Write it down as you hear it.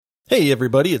Hey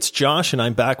everybody, it's Josh and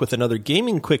I'm back with another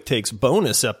Gaming Quick Takes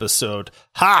bonus episode.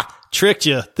 Ha! Tricked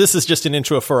you. This is just an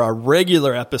intro for our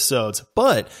regular episodes.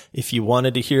 But if you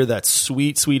wanted to hear that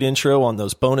sweet, sweet intro on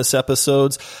those bonus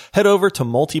episodes, head over to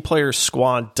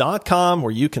multiplayersquad.com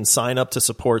where you can sign up to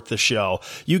support the show.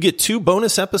 You get 2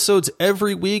 bonus episodes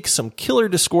every week, some killer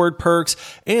Discord perks,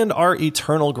 and our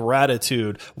eternal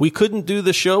gratitude. We couldn't do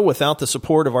the show without the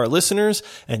support of our listeners,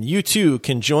 and you too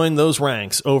can join those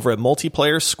ranks over at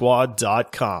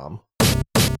multiplayersquad.com.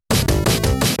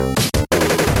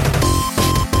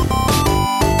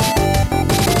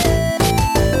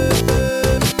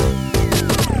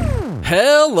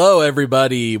 Hello,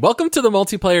 everybody. Welcome to the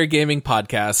Multiplayer Gaming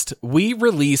Podcast. We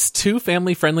release 2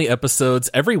 family-friendly episodes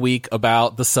every week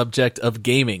about the subject of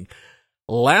gaming.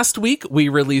 Last week, we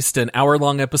released an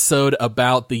hour-long episode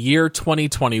about the year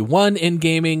 2021 in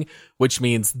gaming, which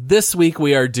means this week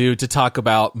we are due to talk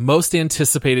about most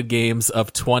anticipated games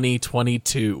of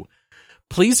 2022.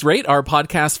 Please rate our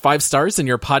podcast 5 stars in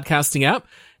your podcasting app,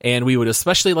 and we would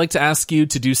especially like to ask you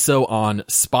to do so on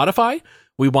Spotify.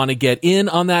 We want to get in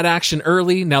on that action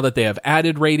early now that they have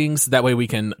added ratings. That way we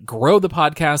can grow the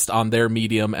podcast on their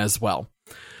medium as well.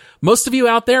 Most of you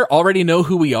out there already know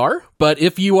who we are, but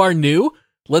if you are new,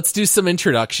 let's do some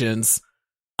introductions.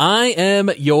 I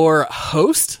am your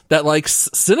host that likes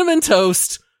cinnamon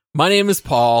toast. My name is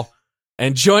Paul,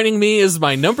 and joining me is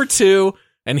my number 2,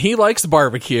 and he likes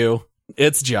barbecue.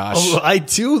 It's Josh. Oh, I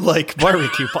do like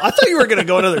barbecue. I thought you were going to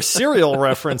go another cereal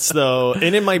reference, though.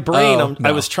 And in my brain, No.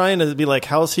 I was trying to be like,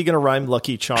 how's he going to rhyme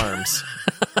Lucky Charms?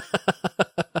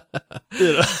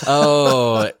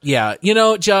 Oh, yeah. You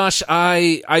know, Josh,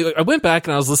 I went back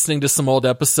and I was listening to some old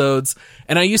episodes,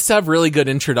 and I used to have really good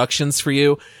introductions for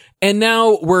you. And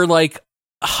now we're like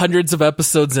hundreds of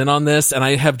episodes in on this, and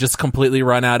I have just completely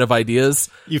run out of ideas.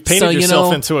 You've painted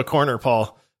yourself into a corner,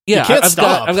 Paul. Yeah, you can't I've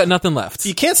stop. got nothing left.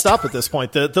 You can't stop at this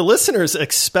point. The listeners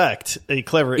expect a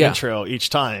clever intro each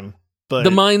time. But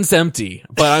the mind's empty,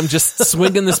 but I'm just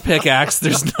swinging this pickaxe.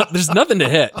 There's nothing to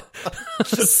hit.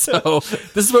 So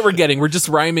this is what we're getting. We're just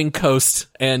rhyming coast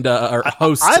and our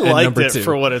host. I and liked number it 2.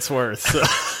 for what it's worth. So.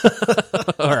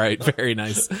 All right, very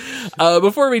nice.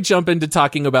 Before we jump into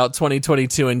talking about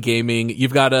 2022 and gaming,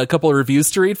 you've got a couple of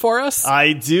reviews to read for us?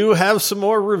 I do have some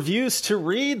more reviews to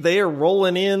read. They are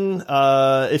rolling in.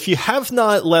 If you have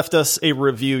not left us a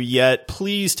review yet,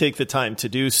 please take the time to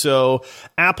do so.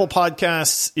 Apple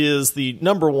Podcasts is the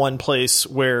number 1 place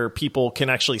where people can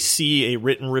actually see a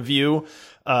written review.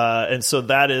 And so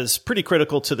that is pretty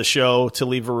critical to the show to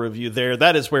leave a review there.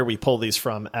 That is where we pull these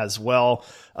from as well.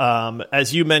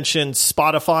 As you mentioned,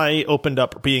 Spotify opened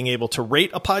up being able to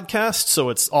rate a podcast. So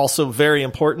it's also very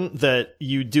important that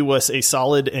you do us a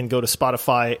solid and go to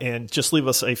Spotify and just leave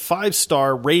us a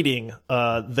 5-star rating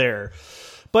there.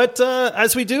 But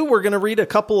as we do, we're going to read a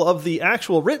couple of the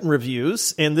actual written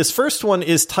reviews. And this first one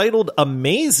is titled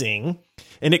Amazing.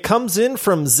 And it comes in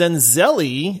from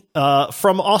Zenzelli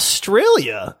from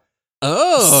Australia.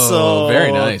 Oh, so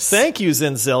very nice. Thank you,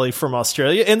 Zenzelli from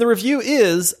Australia. And the review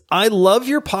is, I love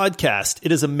your podcast.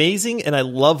 It is amazing, and I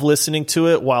love listening to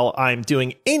it while I'm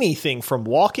doing anything from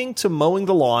walking to mowing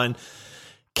the lawn.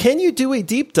 Can you do a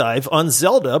deep dive on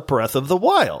Zelda Breath of the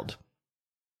Wild?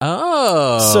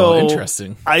 Oh, so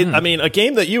interesting. I mean, a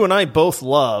game that you and I both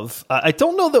love. I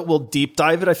don't know that we'll deep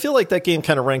dive it. I feel like that game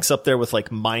kind of ranks up there with like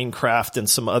Minecraft and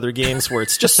some other games where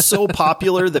it's just so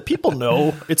popular that people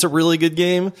know it's a really good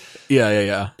game.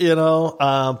 Yeah. You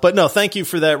know, but no, thank you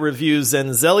for that review,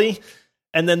 Zenzelli.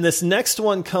 And then this next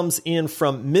one comes in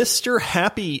from Mr.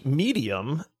 Happy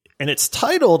Medium, and it's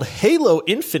titled Halo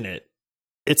Infinite.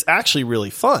 It's actually really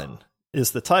fun,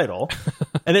 is the title.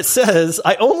 And it says,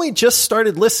 I only just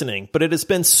started listening, but it has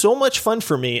been so much fun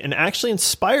for me and actually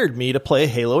inspired me to play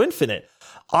Halo Infinite.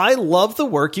 I love the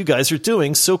work you guys are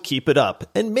doing, so keep it up.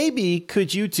 And maybe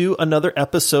could you do another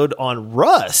episode on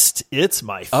Rust? It's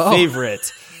my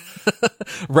favorite.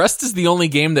 Rust is the only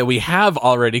game that we have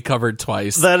already covered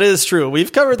twice. That is true.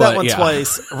 We've covered that one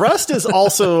twice. Rust is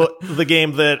also the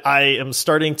game that I am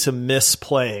starting to miss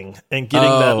playing and getting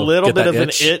that little bit of an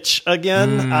itch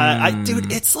again.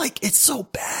 Dude, it's like, it's so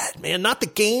bad, man. Not the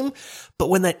game, but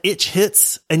when that itch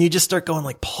hits and you just start going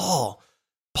like, Paul,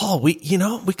 we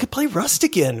could play Rust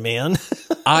again, man.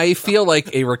 I feel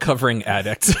like a recovering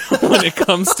addict when it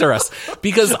comes to Rust,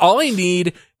 because all I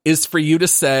need is for you to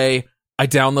say, I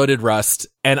downloaded Rust,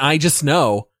 and I just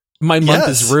know my month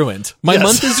is ruined. My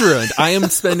month is ruined. I am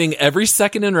spending every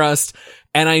second in Rust,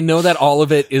 and I know that all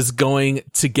of it is going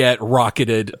to get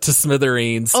rocketed to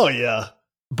smithereens. Oh, yeah.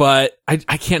 but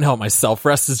I can't help myself.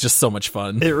 Rust is just so much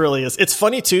fun. It really is. It's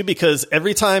funny too, because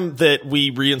every time that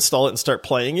we reinstall it and start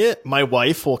playing it, my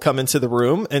wife will come into the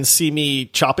room and see me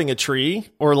chopping a tree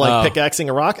or like pickaxing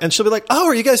a rock. And she'll be like, "Oh,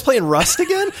 are you guys playing Rust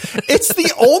again?" It's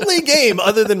the only game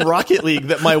other than Rocket League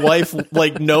that my wife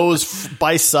like knows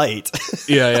by sight.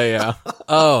 Yeah.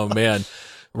 Oh man.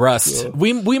 Rust. Yeah.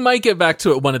 We might get back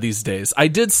to it one of these days. I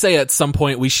did say at some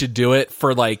point we should do it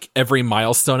for like every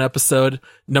milestone episode.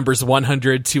 Numbers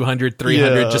 100, 200,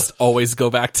 300, just always go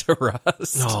back to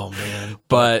Rust. Oh man.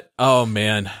 But oh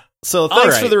man. So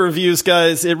thanks for the reviews,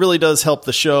 guys. It really does help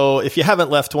the show. If you haven't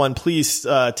left one, please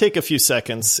take a few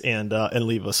seconds and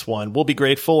leave us one. We'll be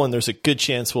grateful, and there's a good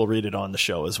chance we'll read it on the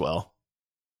show as well.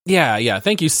 Yeah.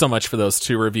 Thank you so much for those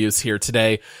 2 reviews here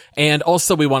today. And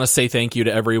also we want to say thank you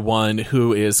to everyone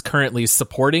who is currently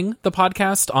supporting the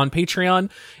podcast on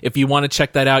Patreon. If you want to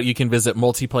check that out, you can visit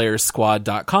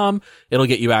multiplayersquad.com. It'll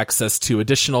get you access to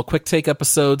additional quick take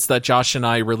episodes that Josh and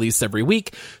I release every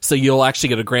week. So you'll actually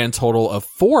get a grand total of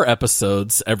 4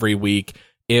 episodes every week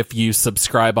if you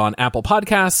subscribe on Apple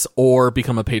Podcasts or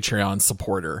become a Patreon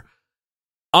supporter.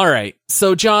 All right.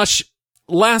 So Josh,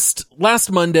 Last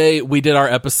Monday, we did our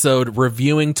episode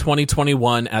reviewing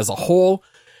 2021 as a whole,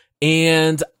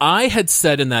 and I had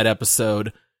said in that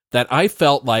episode that I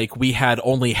felt like we had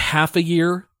only half a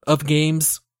year of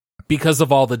games because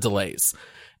of all the delays.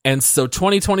 And so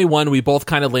 2021, we both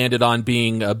kind of landed on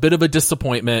being a bit of a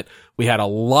disappointment. We had a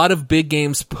lot of big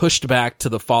games pushed back to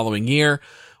the following year.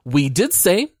 We did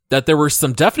say that there were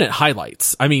some definite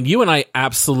highlights. I mean, you and I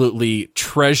absolutely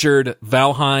treasured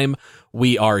Valheim.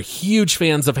 We are huge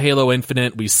fans of Halo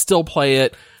Infinite. We still play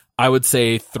it, I would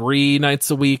say 3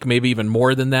 nights a week, maybe even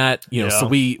more than that. So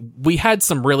we had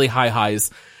some really high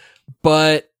highs.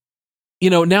 But,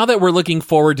 now that we're looking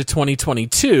forward to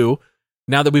 2022,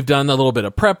 now that we've done a little bit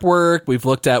of prep work, we've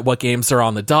looked at what games are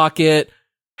on the docket.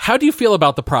 How do you feel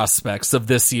about the prospects of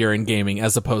this year in gaming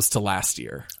as opposed to last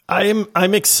year?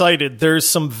 I'm excited. There's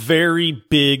some very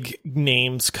big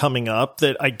names coming up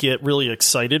that I get really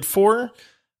excited for.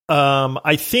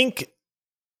 I think,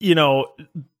 we're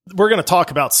going to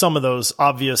talk about some of those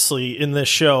obviously in this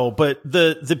show, but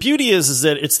the beauty is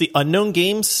that it's the unknown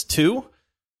games too.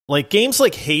 Like games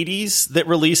like Hades that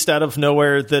released out of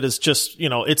nowhere that is just,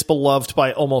 it's beloved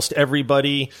by almost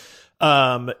everybody.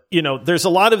 There's a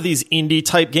lot of these indie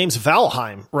type games,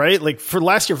 Valheim, right? Like for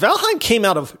last year, Valheim came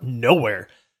out of nowhere.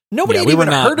 Nobody had even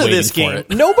heard of this game.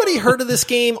 Nobody heard of this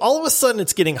game. All of a sudden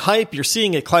it's getting hype. You're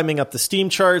seeing it climbing up the Steam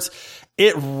charts.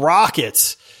 It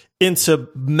rockets into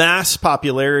mass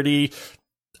popularity.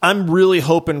 I'm really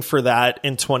hoping for that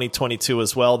in 2022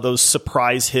 as well. Those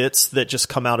surprise hits that just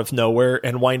come out of nowhere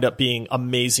and wind up being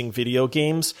amazing video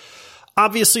games.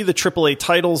 Obviously, the AAA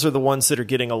titles are the ones that are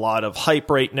getting a lot of hype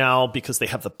right now because they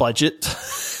have the budget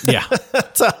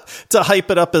to hype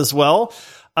it up as well.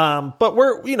 But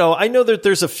I know that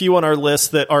there's a few on our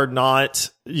list that are not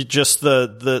just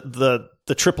the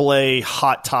AAA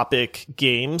hot topic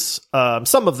games.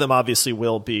 Some of them obviously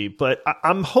will be, but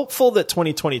I'm hopeful that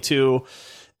 2022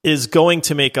 is going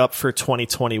to make up for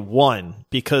 2021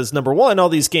 because number one, all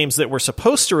these games that were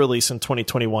supposed to release in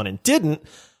 2021 and didn't,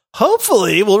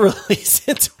 hopefully will release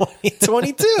in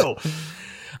 2022.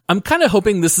 I'm kind of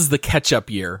hoping this is the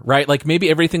catch-up year, right? Like maybe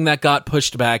everything that got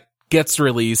pushed back gets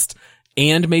released,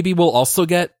 and maybe we'll also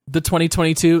get the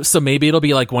 2022. So maybe it'll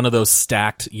be like one of those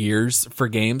stacked years for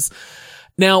games.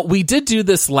 Now, we did do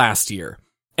this last year,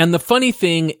 and the funny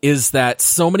thing is that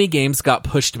so many games got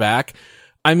pushed back.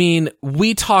 I mean,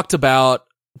 we talked about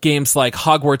games like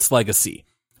Hogwarts Legacy.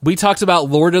 We talked about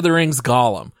Lord of the Rings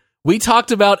Gollum. We talked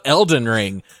about Elden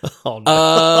Ring. Oh,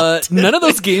 no. None of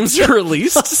those games are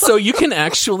released, so you can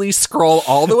actually scroll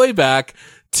all the way back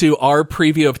to our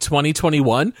preview of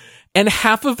 2021, and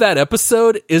half of that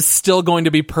episode is still going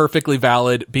to be perfectly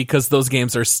valid because those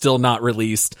games are still not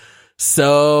released.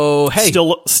 So, hey.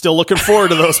 Still looking forward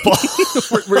to those.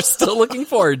 We're still looking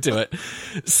forward to it.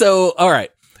 So, all right.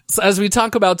 So as we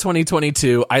talk about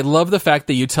 2022, I love the fact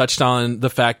that you touched on the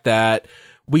fact that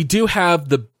we do have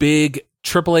the big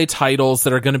AAA titles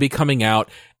that are going to be coming out.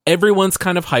 Everyone's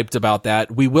kind of hyped about that.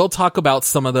 We will talk about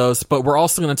some of those, but we're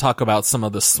also going to talk about some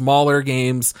of the smaller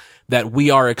games that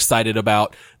we are excited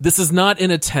about. This is not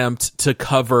an attempt to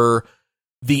cover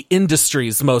the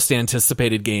industry's most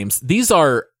anticipated games. These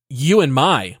are you and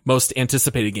my most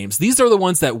anticipated games. These are the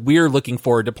ones that we're looking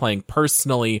forward to playing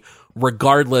personally,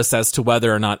 regardless as to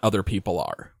whether or not other people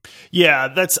are.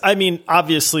 Yeah,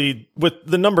 obviously with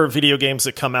the number of video games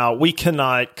that come out, we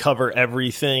cannot cover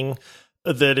everything.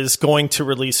 that is going to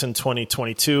release in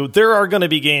 2022. There are going to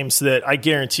be games that I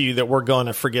guarantee you that we're going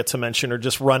to forget to mention or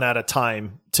just run out of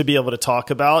time to be able to talk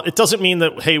about. It doesn't mean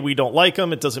that, hey, we don't like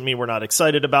them. It doesn't mean we're not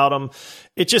excited about them.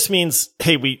 It just means,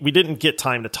 hey, we didn't get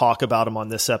time to talk about them on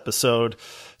this episode.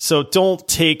 So don't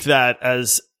take that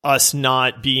as us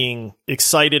not being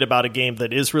excited about a game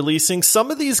that is releasing. Some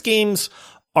of these games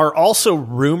are also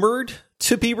rumored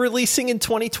to be releasing in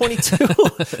 2022.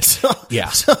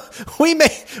 So we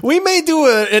may do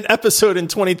an episode in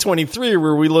 2023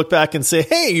 where we look back and say,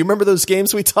 hey, you remember those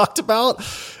games we talked about?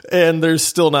 And they're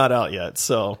still not out yet.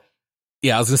 So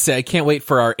yeah, I was gonna say, I can't wait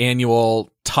for our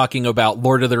annual talking about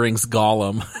Lord of the Rings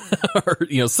Gollum.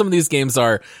 Or, some of these games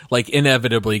are like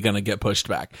inevitably gonna get pushed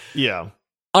back. Yeah.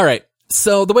 All right.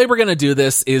 So the way we're gonna do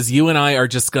this is you and I are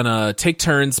just gonna take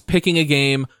turns picking a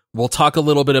game. We'll talk a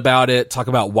little bit about it, talk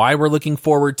about why we're looking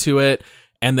forward to it,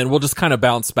 and then we'll just kind of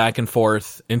bounce back and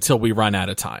forth until we run out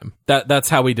of time. That's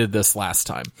how we did this last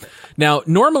time. Now,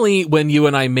 normally when you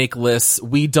and I make lists,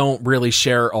 we don't really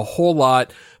share a whole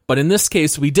lot, but in this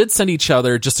case, we did send each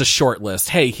other just a short list.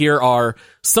 Hey, here are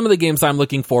some of the games I'm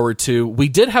looking forward to. We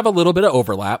did have a little bit of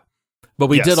overlap, but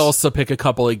we did also pick a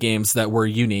couple of games that were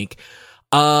unique.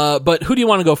 But who do you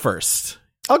want to go first?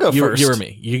 I'll go first. You or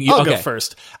me? I'll go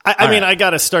first. I mean, I got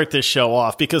to start this show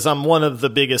off because I'm one of the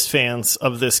biggest fans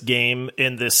of this game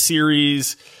in this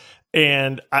series.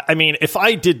 And I mean, if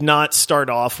I did not start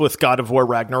off with God of War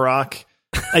Ragnarok,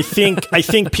 I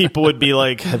think people would be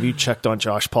like, have you checked on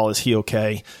Josh Paul? Is he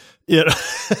okay?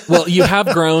 Well, you have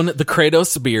grown the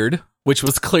Kratos beard, which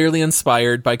was clearly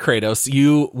inspired by Kratos.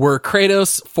 You were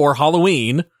Kratos for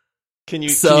Halloween. Can you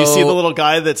see the little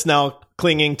guy that's now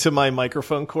clinging to my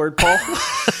microphone cord, Paul?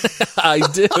 I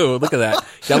do. Look at that.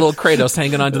 Got a little Kratos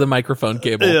hanging onto the microphone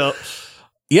cable.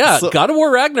 Yeah, so, God of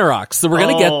War Ragnarok. So we're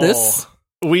going to get this.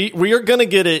 We are going to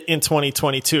get it in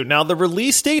 2022. Now, the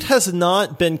release date has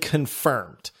not been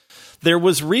confirmed. There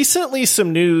was recently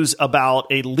some news about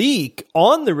a leak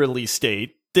on the release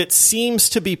date that seems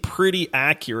to be pretty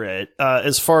accurate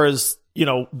as far as,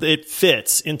 it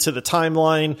fits into the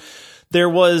timeline. There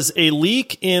was a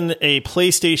leak in a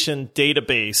PlayStation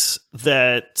database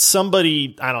that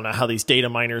somebody, I don't know how these data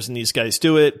miners and these guys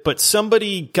do it, but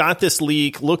somebody got this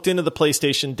leak, looked into the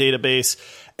PlayStation database,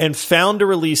 and found a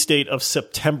release date of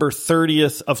September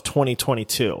 30th of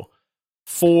 2022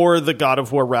 for the God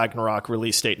of War Ragnarok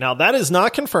release date. Now, that is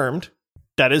not confirmed.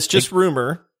 That is just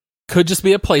rumor. Could just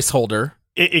be a placeholder.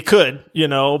 It could,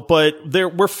 but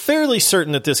we're fairly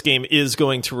certain that this game is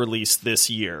going to release this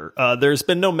year. There's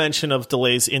been no mention of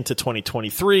delays into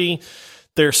 2023.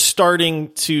 They're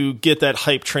starting to get that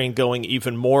hype train going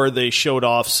even more. They showed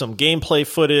off some gameplay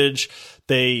footage.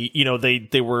 They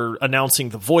were announcing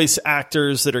the voice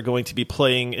actors that are going to be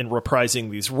playing and reprising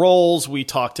these roles. We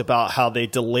talked about how they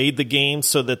delayed the game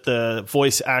so that the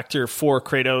voice actor for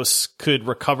Kratos could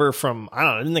recover from, I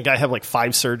don't know, didn't the guy have like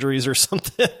 5 surgeries or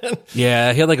something?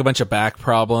 Yeah, he had like a bunch of back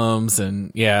problems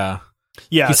and yeah.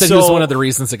 Yeah, he said he was one of the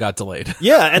reasons it got delayed.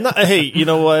 Yeah, and hey, you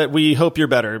know what? We hope you're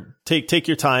better. Take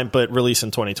your time, but release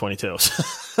in 2022.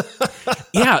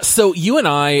 Yeah, so you and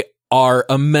I are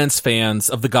immense fans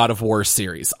of the God of War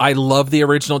series. I love the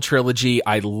original trilogy.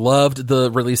 I loved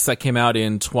the release that came out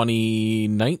in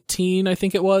 2019, I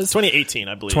think it was. 2018,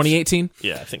 I believe. 2018?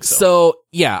 Yeah, I think so. So,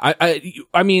 yeah,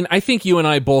 I mean, I think you and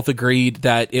I both agreed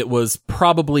that it was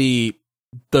probably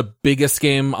the biggest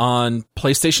game on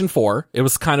PlayStation 4. It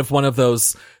was kind of one of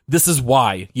those, this is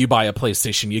why you buy a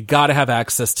PlayStation. You gotta have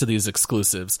access to these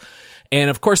exclusives. And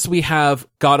of course, we have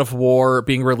God of War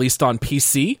being released on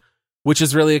PC, which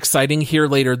is really exciting here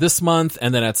later this month.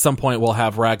 And then at some point we'll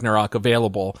have Ragnarok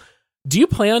available. Do you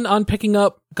plan on picking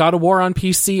up God of War on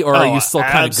PC or are you still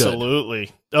kind of good?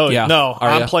 Absolutely. Oh, yeah. No,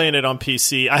 I'm playing it on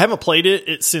PC. I haven't played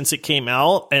it since it came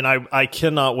out and I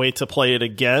cannot wait to play it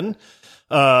again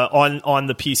on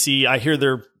the PC. I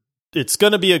hear it's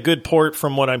going to be a good port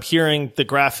from what I'm hearing. The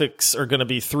graphics are going to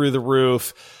be through the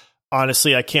roof.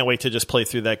 Honestly, I can't wait to just play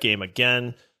through that game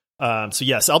again. So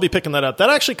yes, I'll be picking that up. That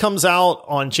actually comes out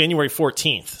on January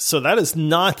 14th. So that is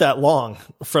not that long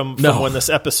from when this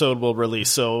episode will release.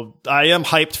 So I am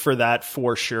hyped for that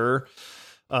for sure.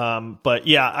 But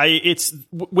yeah, it's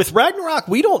with Ragnarok,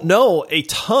 we don't know a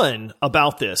ton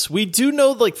about this. We do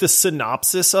know like the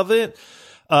synopsis of it.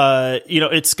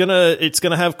 It's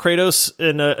gonna have Kratos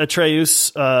and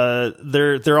Atreus.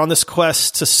 They're on this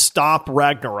quest to stop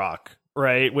Ragnarok,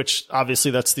 right? Which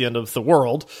obviously that's the end of the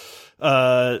world.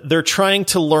 They're trying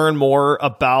to learn more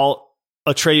about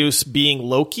Atreus being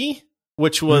Loki,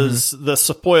 which was the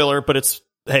spoiler, but it's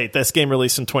hey, this game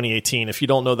released in 2018. If you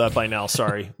don't know that by now,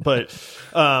 sorry. But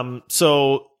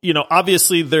so,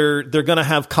 obviously they're going to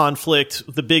have conflict.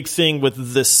 The big thing with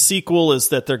this sequel is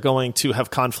that they're going to have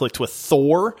conflict with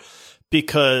Thor,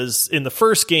 because in the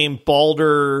first game,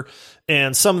 Baldur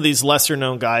and some of these lesser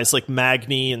known guys like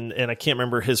Magni and I can't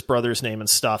remember his brother's name and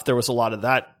stuff, there was a lot of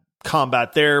that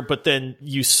combat there. But then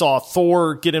you saw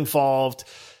Thor get involved.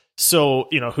 So,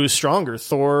 who's stronger,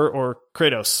 Thor or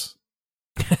Kratos?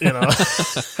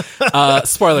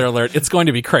 Spoiler alert, it's going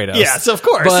to be Kratos. Yes, of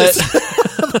course. But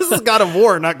this is God of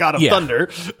War, not God of Thunder.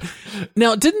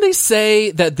 Now, didn't they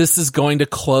say that this is going to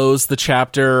close the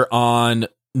chapter on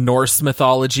Norse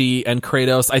mythology and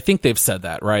Kratos? I think they've said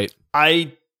that, right?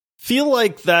 I feel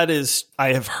like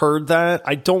I have heard that.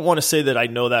 I don't want to say that I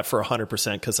know that for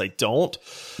 100% because I don't.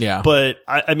 Yeah. But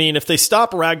I mean, if they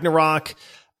stop Ragnarok,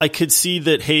 I could see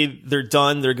that, hey, they're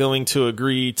done. They're going to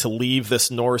agree to leave this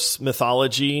Norse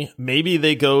mythology. Maybe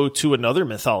they go to another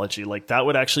mythology. Like, that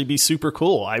would actually be super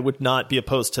cool. I would not be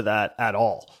opposed to that at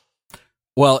all.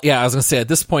 Well, yeah, I was going to say, at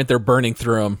this point, they're burning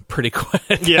through them pretty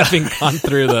quick, yeah. having gone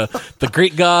through the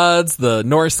Greek gods, the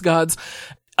Norse gods.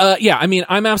 Yeah, I mean,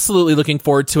 I'm absolutely looking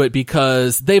forward to it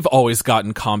because they've always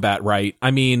gotten combat right. I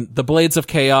mean, the Blades of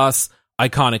Chaos,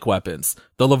 iconic weapons.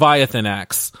 The Leviathan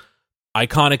Axe,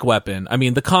 iconic weapon. I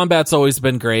mean, the combat's always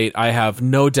been great. I have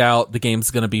no doubt the game's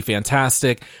going to be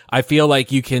fantastic. I feel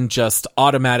like you can just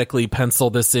automatically pencil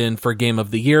this in for Game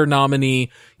of the Year nominee.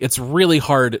 It's really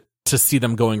hard to see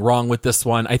them going wrong with this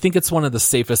one. I think it's one of the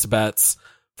safest bets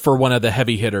for one of the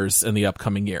heavy hitters in the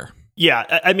upcoming year.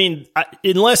 Yeah, I mean,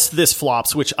 unless this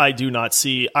flops, which I do not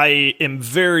see, I am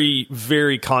very,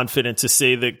 very confident to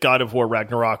say that God of War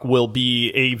Ragnarok will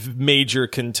be a major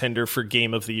contender for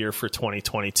Game of the Year for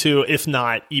 2022, if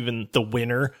not even the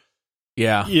winner.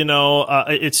 Yeah.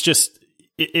 It's just,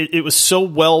 it was so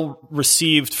well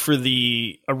received for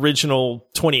the original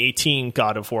 2018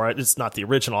 God of War. It's not the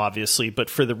original, obviously, but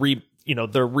for the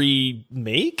the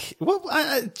remake? Well,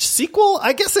 sequel?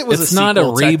 I guess it was it's a sequel. It's not a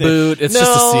reboot. It's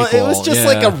just a sequel. It was just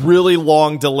like a really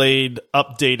long delayed,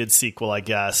 updated sequel, I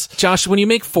guess. Josh, when you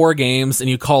make 4 games and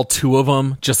you call 2 of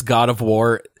them just God of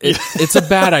War, it's a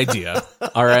bad idea.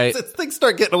 All right. Things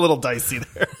start getting a little dicey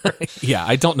there. Yeah,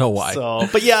 I don't know why.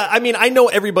 But yeah, I mean, I know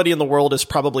everybody in the world is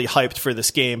probably hyped for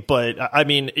this game, but I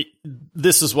mean,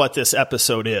 this is what this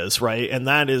episode is, right? And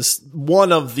that is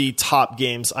one of the top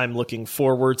games I'm looking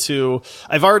forward to.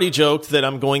 I've already joked that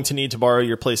I'm going to need to borrow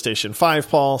your PlayStation 5,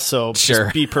 Paul, so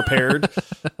just be prepared.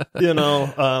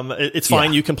 It's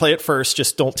fine. Yeah. You can play it first.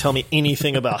 Just don't tell me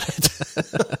anything about it.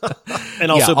 And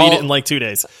also beat it in like 2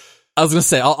 days. I was going to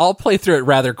say, I'll play through it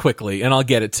rather quickly and I'll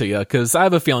get it to you because I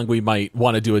have a feeling we might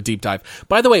want to do a deep dive.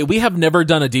 By the way, we have never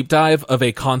done a deep dive of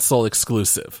a console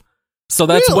exclusive. So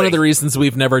that's one of the reasons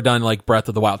we've never done like Breath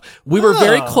of the Wild. We were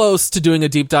very close to doing a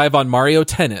deep dive on Mario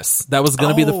Tennis. That was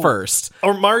going to be the first.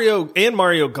 Or Mario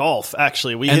Golf,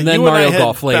 actually. And then Mario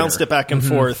Golf later. Bounced it back and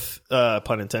forth,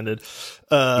 pun intended,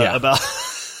 about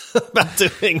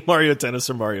doing Mario Tennis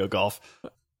or Mario Golf.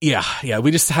 Yeah,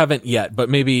 we just haven't yet, but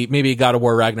maybe God of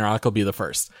War Ragnarok will be the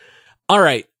first. All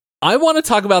right, I want to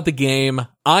talk about the game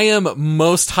I am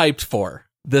most hyped for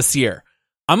this year.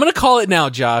 I'm going to call it now,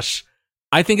 Josh.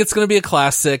 I think it's going to be a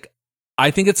classic.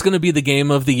 I think it's going to be the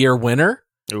Game of the Year winner.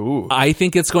 Ooh. I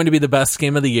think it's going to be the best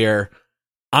game of the year.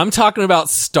 I'm talking about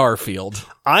Starfield.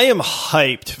 I am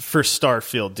hyped for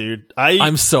Starfield, dude.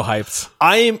 I'm so hyped.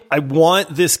 I want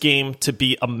this game to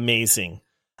be amazing.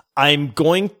 I'm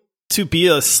going to be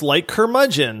a slight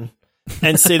curmudgeon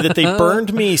and say that they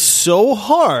burned me so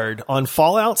hard on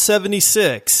Fallout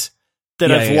 76 that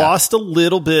I've lost a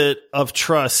little bit of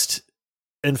trust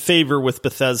and favor with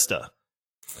Bethesda.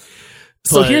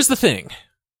 So here's the thing.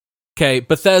 Okay,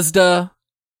 Bethesda,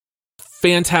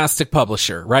 fantastic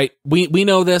publisher, right? We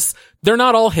know this. They're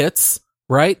not all hits,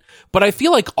 right? But I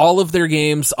feel like all of their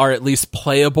games are at least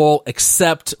playable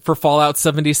except for Fallout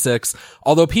 76.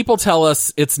 Although people tell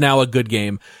us it's now a good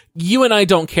game. You and I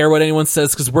don't care what anyone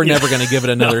says because we're never going to give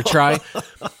it another try.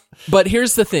 But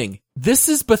here's the thing. This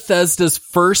is Bethesda's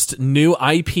first new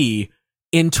IP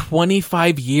in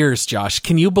 25 years, Josh.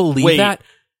 Can you believe that?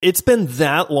 It's been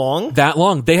that long? That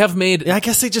long. They have made... Yeah, I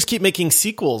guess they just keep making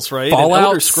sequels, right? Fallout, and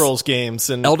Elder Scrolls games.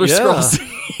 And Elder Scrolls.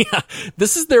 Yeah.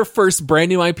 This is their first brand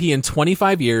new IP in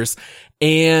 25 years.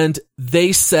 And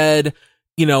they said,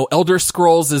 Elder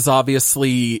Scrolls is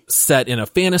obviously set in a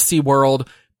fantasy world.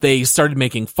 They started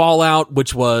making Fallout,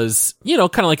 which was, kind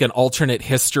of like an alternate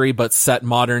history, but set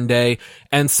modern day.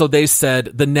 And so they said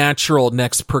the natural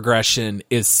next progression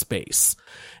is space.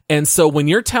 And so when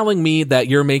you're telling me that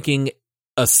you're making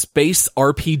a space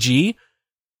RPG,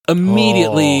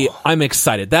 immediately I'm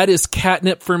excited. That is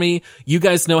catnip for me. You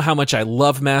guys know how much I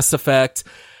love Mass Effect.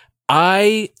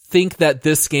 I think that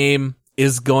this game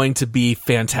is going to be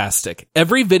fantastic.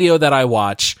 Every video that I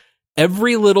watch,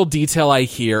 every little detail I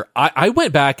hear, I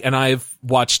went back and I've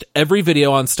watched every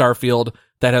video on Starfield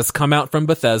that has come out from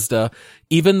Bethesda,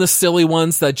 even the silly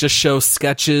ones that just show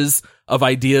sketches of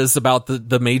ideas about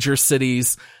the major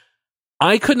cities.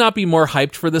 I could not be more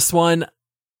hyped for this one.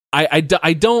 I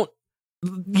don't.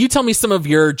 You tell me some of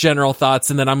your general thoughts,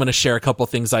 and then I'm going to share a couple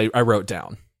things I wrote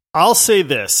down. I'll say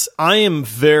this. I am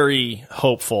very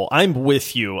hopeful. I'm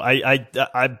with you.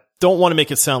 I don't want to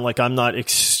make it sound like I'm not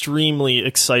extremely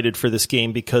excited for this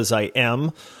game, because I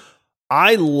am.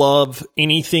 I love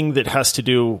anything that has to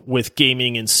do with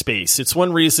gaming in space. It's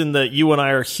one reason that you and I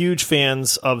are huge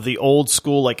fans of the old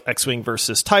school, like X-Wing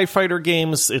versus TIE Fighter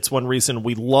games. It's one reason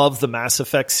we love the Mass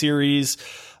Effect series.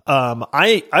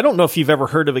 I don't know if you've ever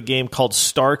heard of a game called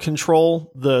Star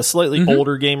Control. The slightly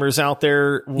older gamers out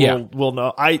there will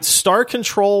know. Star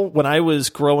Control, when I was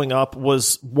growing up,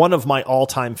 was one of my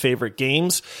all-time favorite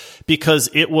games, because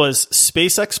it was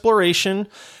space exploration.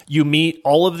 You meet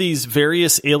all of these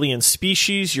various alien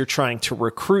species. You're trying to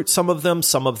recruit some of them.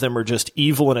 Some of them are just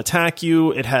evil and attack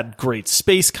you. It had great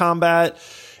space combat.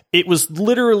 It was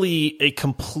literally a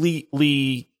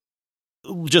completely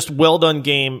just well done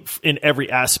game in every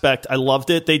aspect. I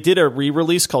loved it. They did a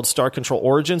re-release called Star Control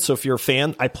Origins. So if you're a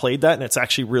fan, I played that, and it's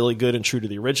actually really good and true to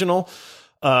the original.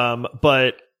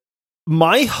 But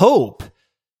my hope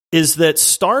is that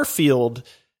Starfield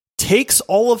takes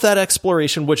all of that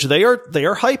exploration, which they are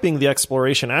hyping the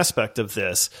exploration aspect of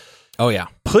this. Oh yeah.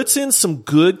 Puts in some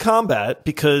good combat,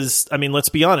 because I mean, let's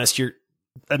be honest,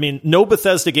 no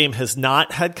Bethesda game has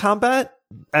not had combat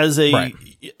as a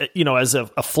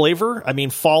flavor. I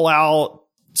mean, Fallout,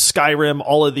 Skyrim,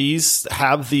 all of these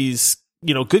have these,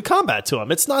 good combat to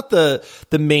them. It's not the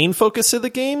main focus of the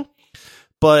game,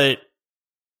 but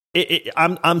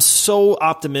I'm so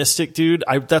optimistic, dude.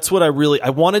 That's what I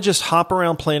want to just hop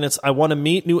around planets. I want to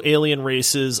meet new alien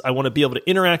races. I want to be able to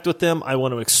interact with them. I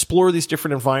want to explore these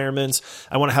different environments.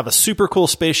 I want to have a super cool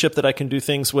spaceship that I can do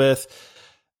things with,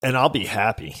 and I'll be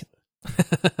happy.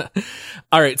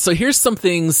 All right, so here's some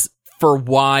things for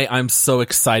why I'm so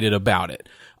excited about it.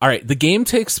 All right, the game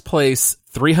takes place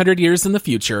 300 years in the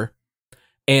future,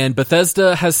 and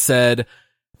Bethesda has said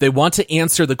they want to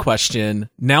answer the question,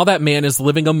 now that man is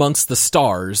living amongst the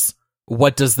stars,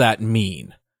 what does that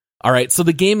mean? All right, so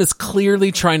the game is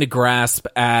clearly trying to grasp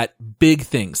at big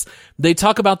things. They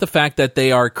talk about the fact that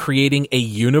they are creating a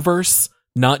universe,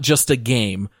 not just a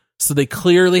game. So they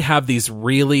clearly have these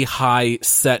really high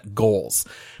set goals.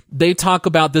 They talk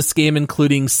about this game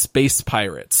including space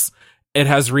pirates. It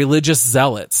has religious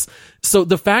zealots. So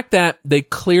the fact that they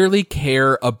clearly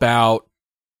care about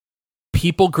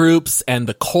people groups and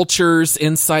the cultures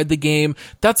inside the game,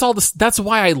 that's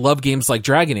why I love games like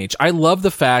Dragon Age. I love the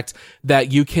fact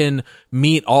that you can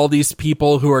meet all these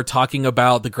people who are talking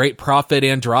about the great prophet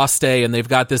Andraste, and they've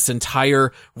got this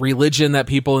entire religion that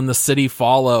people in the city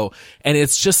follow. And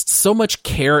it's just so much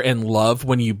care and love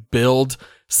when you build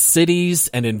cities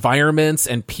and environments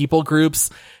and people groups.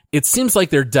 It seems like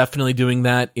they're definitely doing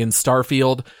that in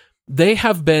Starfield. They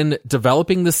have been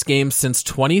developing this game since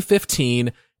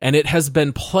 2015, and it has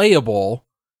been playable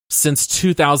since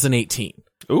 2018.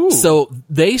 Ooh. So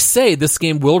they say this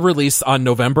game will release on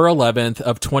November 11th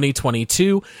of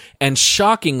 2022. And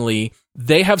shockingly,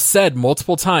 they have said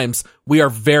multiple times, we are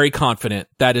very confident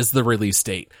that is the release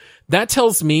date. That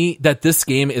tells me that this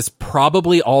game is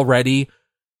probably already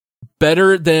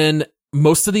better than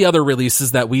most of the other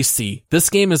releases that we see.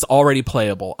 This game is already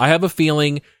playable. I have a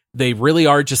feeling they really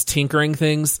are just tinkering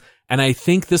things, and I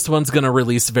think this one's going to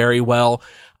release very well.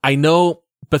 I know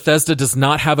Bethesda does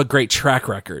not have a great track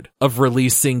record of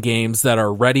releasing games that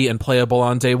are ready and playable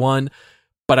on day one,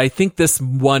 but I think this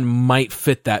one might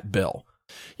fit that bill.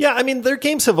 Yeah, I mean, their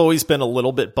games have always been a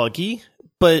little bit buggy,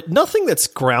 but nothing that's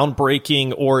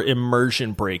groundbreaking or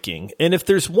immersion breaking. And if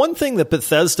there's one thing that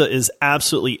Bethesda is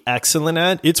absolutely excellent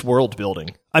at, it's world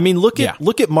building. I mean, look at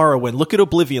Morrowind, look at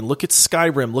Oblivion, look at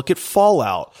Skyrim, look at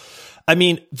Fallout. I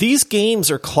mean, these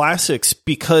games are classics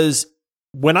because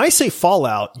when I say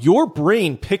Fallout, your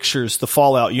brain pictures the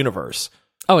Fallout universe.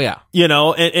 Oh, yeah.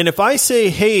 And if I say,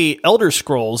 hey, Elder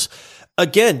Scrolls,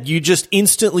 again, you just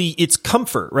instantly, it's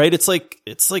comfort, right? It's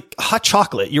like hot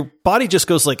chocolate. Your body just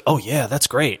goes like, oh yeah, that's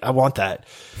great. I want that.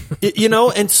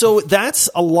 And so that's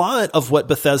a lot of what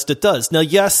Bethesda does. Now,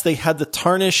 yes, they had the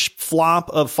tarnish flop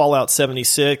of Fallout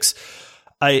 76.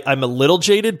 I'm a little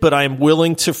jaded, but I'm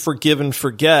willing to forgive and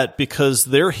forget because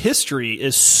their history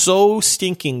is so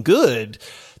stinking good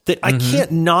that I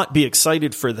can't not be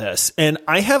excited for this. And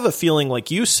I have a feeling, like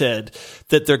you said,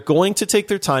 that they're going to take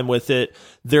their time with it.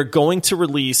 They're going to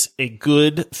release a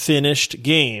good finished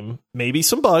game, maybe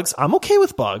some bugs. I'm okay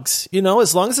with bugs,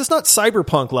 as long as it's not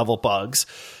Cyberpunk level bugs,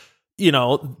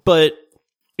 but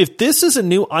if this is a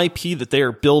new IP that they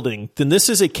are building, then this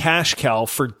is a cash cow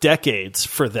for decades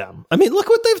for them. I mean, look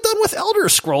what they've done with Elder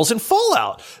Scrolls and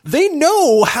Fallout. They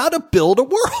know how to build a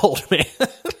world, man.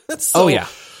 Oh yeah,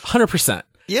 100%.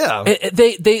 Yeah.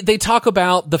 They talk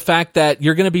about the fact that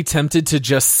you're going to be tempted to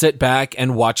just sit back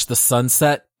and watch the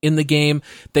sunset in the game.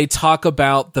 They talk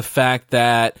about the fact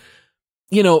that,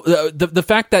 the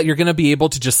fact that you're going to be able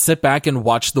to just sit back and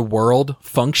watch the world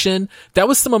function. That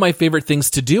was some of my favorite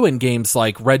things to do in games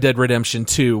like Red Dead Redemption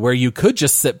 2, where you could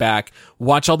just sit back,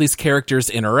 watch all these characters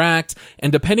interact,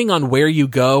 and depending on where you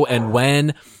go and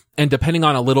when, and depending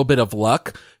on a little bit of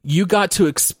luck, you got to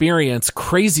experience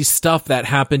crazy stuff that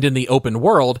happened in the open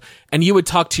world, and you would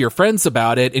talk to your friends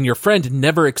about it, and your friend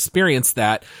never experienced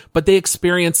that, but they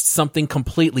experienced something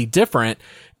completely different.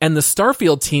 And the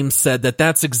Starfield team said that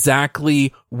that's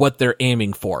exactly what they're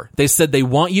aiming for. They said they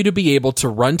want you to be able to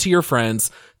run to your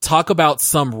friends, talk about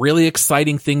some really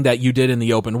exciting thing that you did in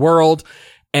the open world.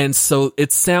 And so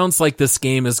it sounds like this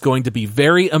game is going to be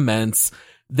very immense.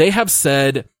 They have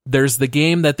said there's the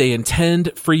game that they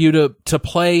intend for you to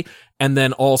play, and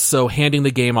then also handing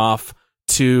the game off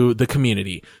to the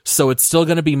community. So it's still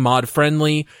going to be mod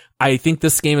friendly. I think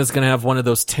this game is going to have one of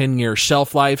those 10-year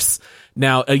shelf lives.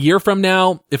 Now, a year from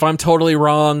now, if I'm totally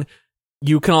wrong,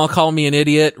 you can all call me an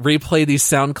idiot, replay these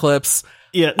sound clips.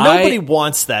 Yeah, nobody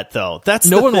wants that, though. That's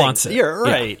no the one thing. wants it. You're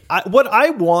right. Yeah. What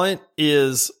I want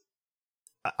is,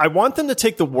 I want them to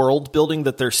take the world building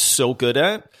that they're so good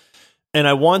at, and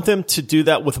I want them to do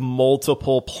that with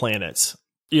multiple planets.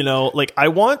 I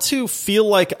want to feel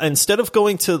like, instead of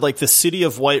going to like the city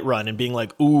of Whiterun and being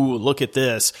like, ooh, look at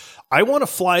this, I want to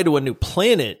fly to a new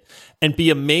planet and be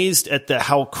amazed at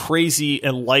how crazy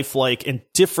and lifelike and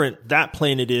different that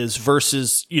planet is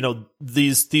versus,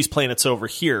 these planets over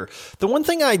here. The one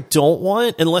thing I don't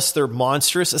want, unless they're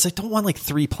monstrous, is I don't want like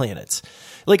 3 planets.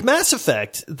 Like Mass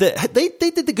Effect, they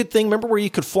did the good thing. Remember where you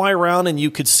could fly around and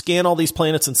you could scan all these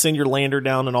planets and send your lander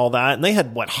down and all that? And they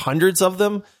had, hundreds of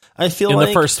them? I feel in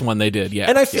the first one they did, yeah.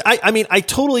 And I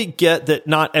totally get that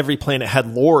not every planet had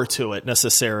lore to it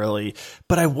necessarily,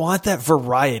 but I want that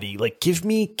variety. Like, give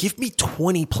me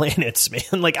 20 planets,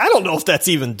 man. Like, I don't know if that's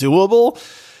even doable.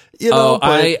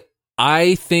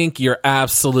 I think you're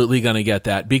absolutely going to get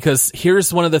that, because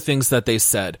here's one of the things that they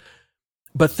said.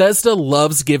 Bethesda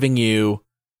loves giving you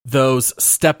those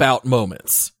step out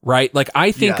moments, right? Like,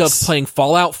 I think of playing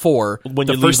Fallout 4 when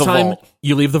the first time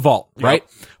you leave the vault, right?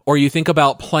 Yep. Or you think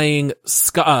about playing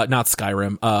not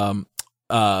Skyrim,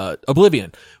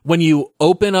 Oblivion, when you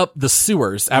open up the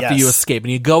sewers after you escape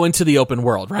and you go into the open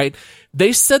world, right?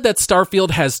 They said that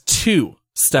Starfield has 2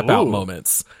 step out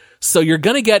moments. So you're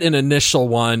going to get an initial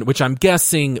one, which I'm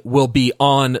guessing will be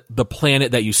on the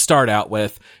planet that you start out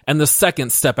with. And the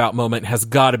second step out moment has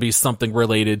got to be something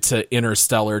related to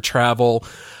interstellar travel.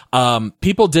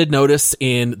 People did notice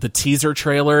in the teaser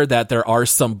trailer that there are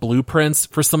some blueprints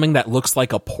for something that looks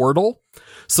like a portal.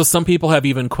 So some people have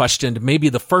even questioned maybe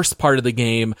the first part of the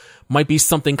game might be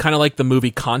something kind of like the movie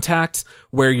Contact,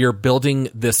 where you're building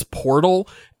this portal,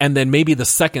 and then maybe the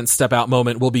second step out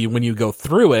moment will be when you go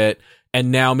through it, and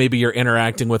now maybe you're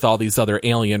interacting with all these other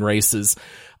alien races.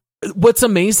 What's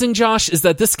amazing, Josh, is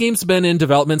that this game's been in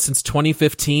development since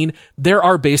 2015. There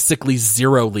are basically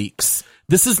 0 leaks.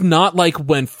 This is not like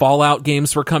when Fallout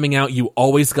games were coming out, you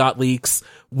always got leaks.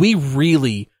 We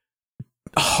really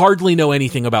hardly know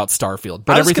anything about Starfield,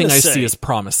 but everything I see is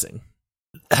promising.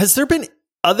 Has there been,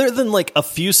 other than like a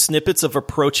few snippets of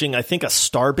approaching, I think, a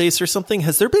starbase or something,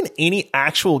 has there been any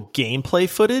actual gameplay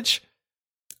footage?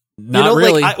 Not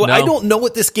really. Like, I don't know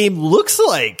what this game looks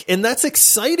like. And that's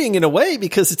exciting in a way,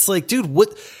 because it's like, dude,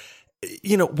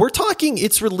 we're talking,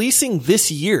 it's releasing this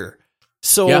year.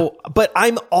 So, but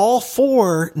I'm all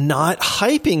for not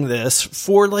hyping this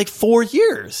for like 4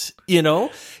 years,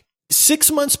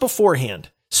 6 months beforehand,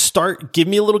 give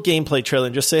me a little gameplay trailer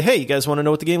and just say, hey, you guys want to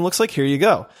know what the game looks like? Here you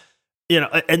go.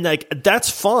 And like, that's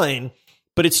fine.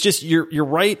 But it's just, you're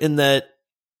right in that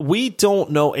we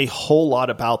don't know a whole lot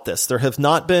about this. There have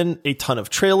not been a ton of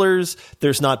trailers.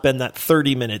 There's not been that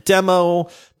 30-minute demo.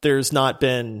 There's not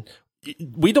been,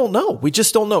 we don't know. We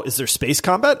just don't know. Is there space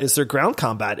combat? Is there ground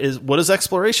combat? What is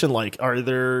exploration like? Are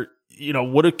there,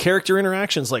 what are character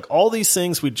interactions like? All these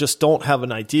things, we just don't have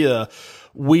an idea.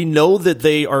 We know that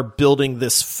they are building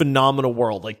this phenomenal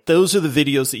world. Like, those are the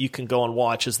videos that you can go and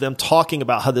watch, is them talking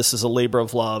about how this is a labor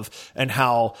of love and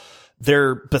how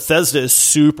Bethesda is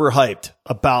super hyped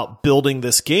about building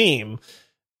this game.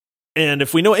 And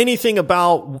if we know anything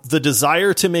about the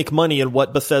desire to make money and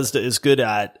what Bethesda is good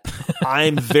at,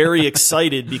 I'm very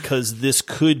excited because this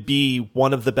could be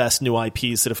one of the best new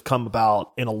IPs that have come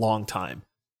about in a long time.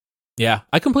 Yeah,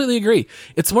 I completely agree.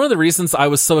 It's one of the reasons I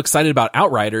was so excited about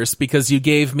Outriders, because you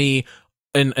gave me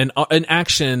an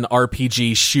action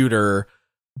RPG shooter,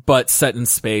 but set in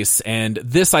space. And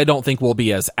this I don't think will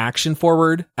be as action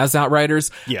forward as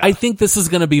Outriders. Yeah. I think this is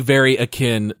going to be very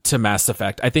akin to Mass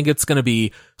Effect. I think it's going to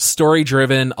be story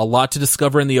driven, a lot to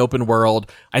discover in the open world.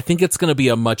 I think it's going to be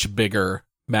a much bigger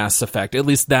Mass Effect. At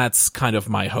least that's kind of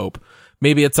my hope.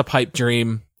 Maybe it's a pipe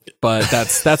dream, but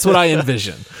that's what I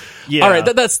envision. Yeah. All right,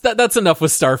 that's enough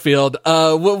with Starfield.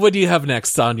 What do you have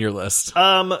next on your list?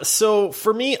 So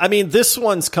for me, I mean, this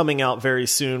one's coming out very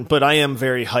soon, but I am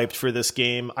very hyped for this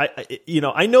game.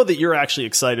 I know that you're actually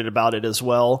excited about it as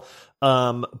well.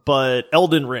 But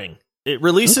Elden Ring, it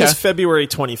releases February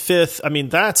 25th. I mean,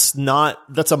 that's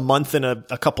a month and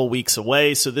a couple weeks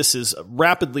away. So this is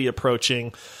rapidly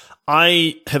approaching.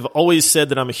 I have always said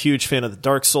that I'm a huge fan of the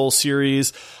Dark Souls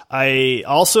series. I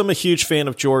also am a huge fan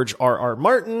of George R.R.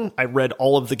 Martin. I read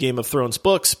all of the Game of Thrones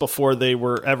books before they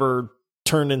were ever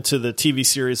turned into the TV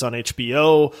series on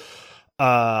HBO.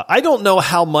 I don't know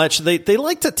how much they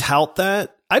like to tout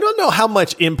that. I don't know how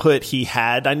much input he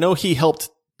had. I know he helped,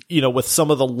 with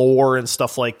some of the lore and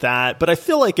stuff like that, but I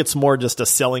feel like it's more just a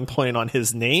selling point on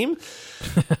his name.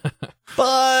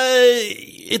 But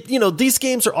these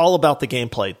games are all about the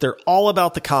gameplay. They're all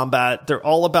about the combat. They're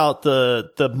all about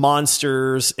the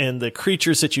monsters and the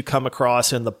creatures that you come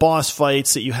across and the boss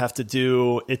fights that you have to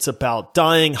do. It's about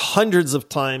dying hundreds of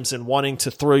times and wanting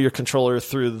to throw your controller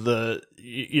through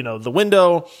the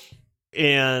window.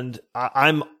 And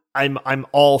I'm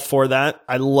all for that.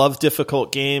 I love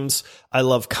difficult games. I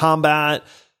love combat.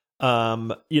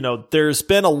 There's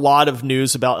been a lot of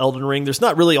news about Elden Ring. There's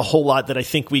not really a whole lot that I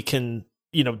think we can,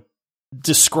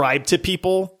 describe to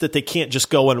people that they can't just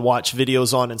go and watch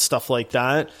videos on and stuff like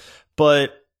that.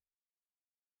 But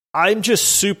I'm just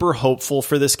super hopeful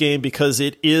for this game because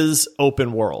it is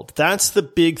open world. That's the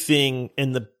big thing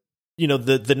in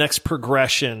the next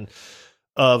progression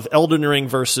of Elden Ring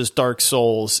versus Dark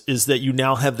Souls is that you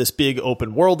now have this big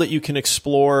open world that you can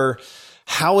explore.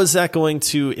 How is that going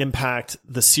to impact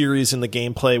the series and the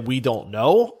gameplay? We don't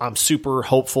know. I'm super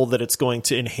hopeful that it's going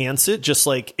to enhance it just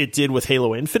like it did with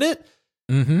Halo Infinite.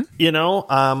 Mm-hmm.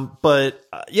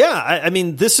 I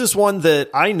mean, this is one that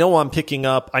I know I'm picking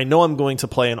up. I know I'm going to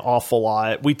play an awful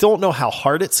lot. We don't know how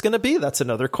hard it's going to be. That's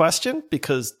another question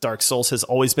because Dark Souls has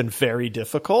always been very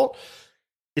difficult.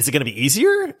 Is it going to be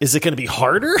easier? Is it going to be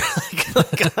harder?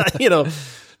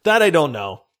 That I don't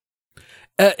know.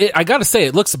 I gotta say,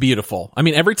 it looks beautiful. I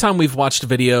mean, every time we've watched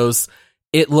videos,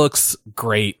 it looks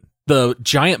great. The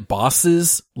giant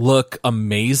bosses look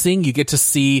amazing. You get to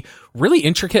see really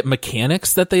intricate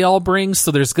mechanics that they all bring.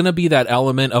 So there's going to be that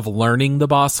element of learning the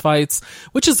boss fights,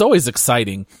 which is always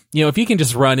exciting. If you can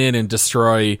just run in and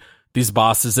destroy these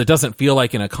bosses, it doesn't feel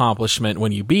like an accomplishment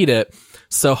when you beat it.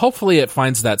 So hopefully it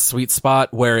finds that sweet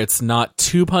spot where it's not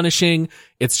too punishing.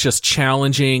 It's just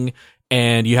challenging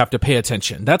and you have to pay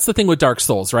attention. That's the thing with Dark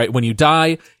Souls, right? When you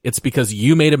die, it's because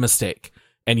you made a mistake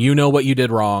and you know what you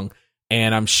did wrong.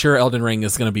 And I'm sure Elden Ring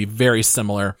is going to be very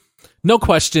similar. No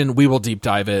question, we will deep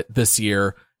dive it this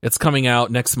year. It's coming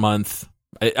out next month.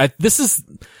 This is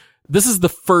the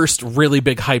first really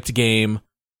big hyped game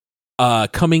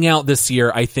coming out this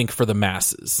year, I think, for the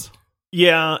masses.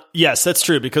 Yeah, yes, that's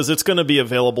true because it's going to be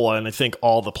available on, I think,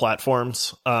 all the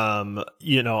platforms. And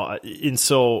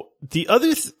so the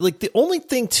other, the only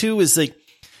thing too is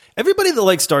everybody that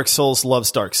likes Dark Souls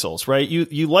loves Dark Souls, right?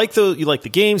 You like the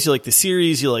games, you like the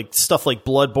series, you like stuff like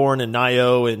Bloodborne and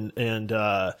Nioh and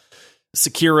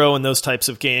Sekiro and those types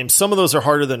of games. Some of those are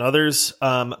harder than others,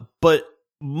 but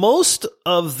most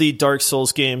of the Dark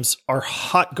Souls games are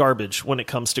hot garbage when it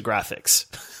comes to graphics.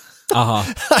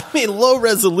 Uh-huh. I mean, low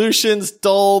resolutions,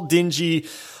 dull, dingy,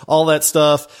 all that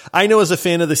stuff. I know as a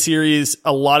fan of the series,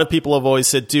 a lot of people have always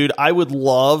said, dude, I would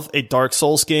love a Dark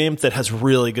Souls game that has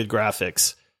really good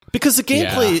graphics. Because the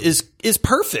gameplay is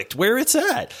perfect where it's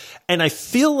at. And I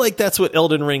feel like that's what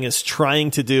Elden Ring is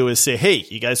trying to do is say, hey,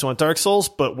 you guys want Dark Souls,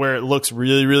 but where it looks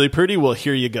really, really pretty, well,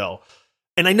 here you go.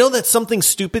 And I know that's something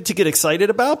stupid to get excited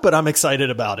about, but I'm excited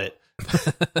about it.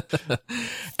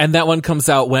 And that one comes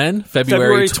out when?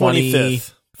 February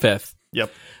 25th.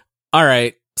 Yep. All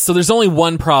right. So there's only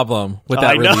one problem with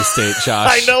that release date,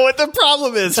 Josh. I know what the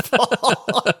problem is,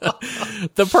 Paul.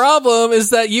 The problem is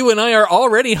that you and I are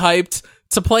already hyped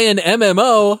to play an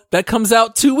MMO that comes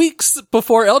out 2 weeks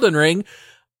before Elden Ring.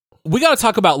 we got to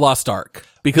talk about Lost Ark,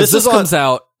 because this comes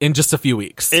out in just a few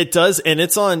weeks. It does, and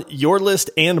it's on your list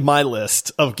and my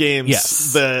list of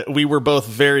games that we were both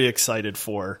very excited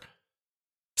for.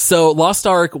 So Lost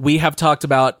Ark, we have talked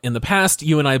about in the past.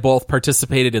 You and I both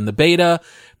participated in the beta.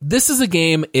 This is a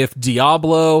game if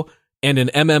Diablo and an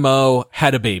MMO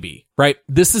had a baby, right?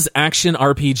 This is action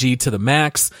RPG to the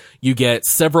max. You get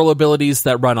several abilities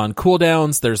that run on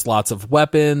cooldowns. There's lots of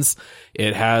weapons.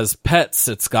 It has pets.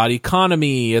 It's got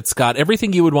economy. It's got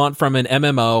everything you would want from an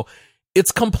MMO.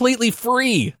 It's completely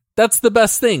free. That's the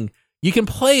best thing. You can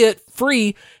play it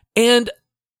free. And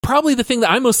probably the thing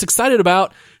that I'm most excited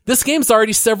about, this game's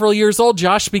already several years old,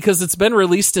 Josh, because it's been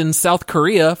released in South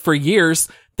Korea for years.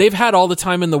 They've had all the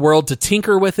time in the world to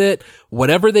tinker with it.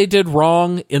 Whatever they did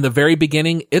wrong in the very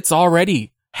beginning, it's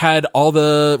already had all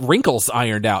the wrinkles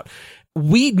ironed out.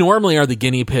 We normally are the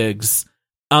guinea pigs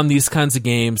on these kinds of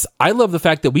games. I love the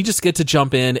fact that we just get to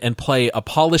jump in and play a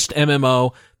polished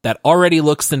MMO that already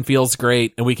looks and feels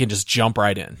great, and we can just jump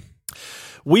right in.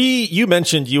 You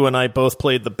mentioned you and I both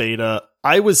played the beta.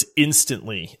 I was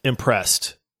instantly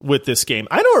impressed with this game.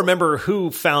 I don't remember who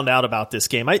found out about this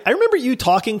game. I remember you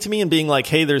talking to me and being like,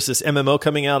 hey, there's this MMO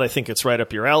coming out. I think it's right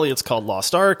up your alley. It's called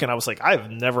Lost Ark. And I was like,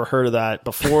 I've never heard of that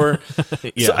before.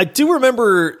 Yeah. So I do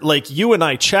remember like you and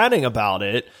I chatting about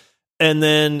it. And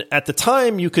then at the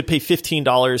time you could pay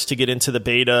 $15 to get into the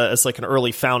beta as like an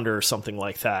early founder or something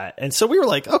like that. And so we were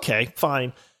like, okay,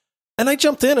 fine. And I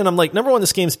jumped in and I'm like, number one,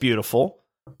 this game's beautiful.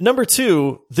 Number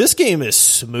two, this game is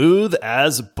smooth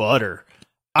as butter.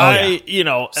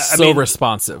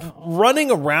 Responsive.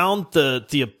 Running around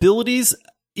the abilities,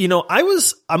 I'm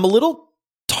a little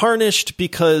tarnished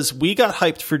because we got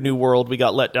hyped for New World. We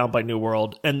got let down by New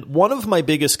World. And one of my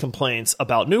biggest complaints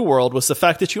about New World was the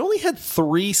fact that you only had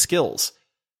 3 skills.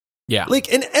 Yeah.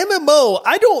 Like an MMO,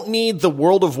 I don't need the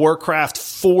World of Warcraft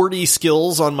 40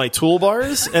 skills on my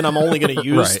toolbars, and I'm only going to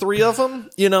use 3 of them,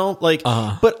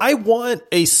 but I want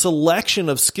a selection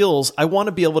of skills. I want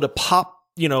to be able to pop,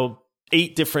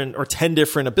 8 different or 10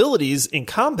 different abilities in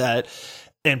combat.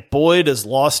 And boy, does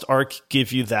Lost Ark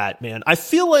give you that, man. I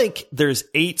feel like there's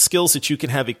 8 skills that you can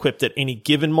have equipped at any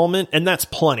given moment. And that's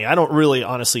plenty. I don't really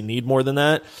honestly need more than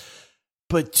that.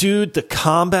 But dude, the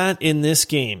combat in this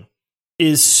game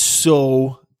is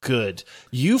so good.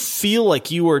 You feel like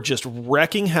you are just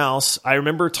wrecking house. I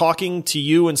remember talking to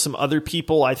you and some other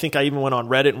people. I think I even went on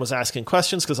Reddit and was asking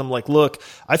questions because I'm like, look,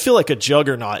 I feel like a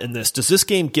juggernaut in this. Does this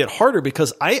game get harder?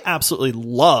 Because I absolutely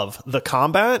love the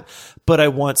combat, but I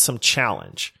want some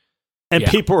challenge. And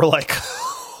people were like,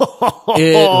 it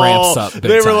ramps up.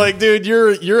 They were like, dude,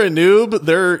 you're a noob.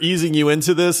 They're easing you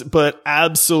into this, but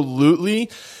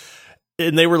absolutely.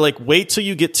 And they were like, wait till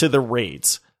you get to the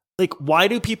raids. Like, why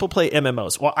do people play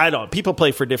MMOs? Well, I don't. People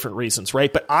play for different reasons,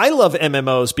 right? But I love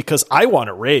MMOs because I want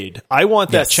to raid. I want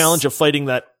that challenge of fighting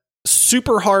that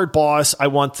super hard boss. I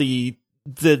want the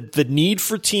need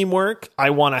for teamwork. I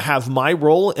want to have my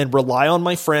role and rely on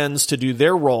my friends to do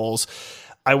their roles.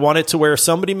 I want it to where if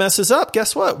somebody messes up,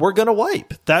 guess what? We're going to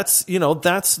wipe. That's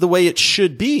the way it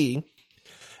should be.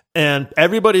 And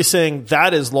everybody's saying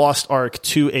that is Lost Ark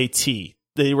to a T.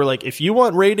 They were like, if you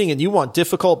want raiding and you want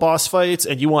difficult boss fights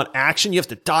and you want action, you have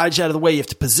to dodge out of the way. You have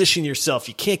to position yourself.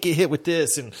 You can't get hit with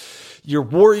this. And your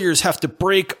warriors have to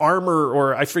break armor,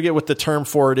 or I forget what the term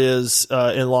for it is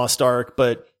in Lost Ark,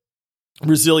 but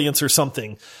resilience or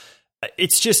something.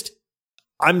 It's just,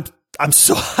 I'm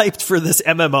so hyped for this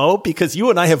MMO because you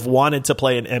and I have wanted to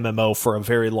play an MMO for a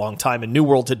very long time, and New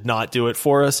World did not do it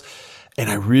for us. And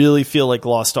I really feel like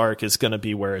Lost Ark is going to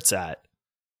be where it's at.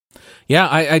 Yeah,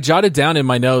 I jotted down in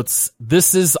my notes,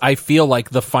 this is, I feel like,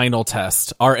 the final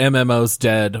test. Are MMOs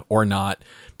dead or not?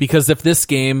 Because if this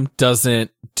game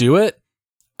doesn't do it,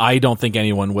 I don't think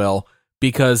anyone will.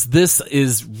 Because this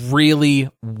is really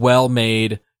well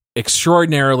made,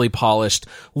 extraordinarily polished.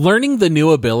 Learning the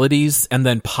new abilities and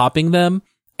then popping them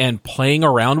and playing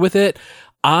around with it,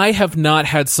 I have not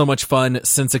had so much fun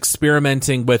since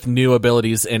experimenting with new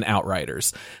abilities in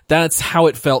Outriders. That's how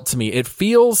it felt to me. It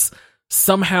feels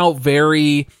somehow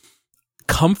very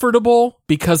comfortable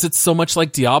because it's so much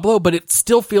like Diablo, but it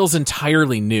still feels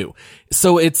entirely new.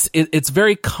 So it's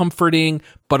very comforting,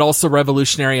 but also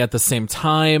revolutionary at the same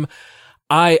time.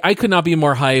 I could not be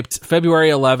more hyped.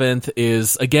 February 11th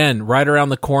is, again, right around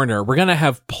the corner. We're going to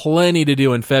have plenty to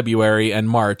do in February and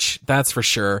March. That's for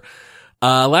sure.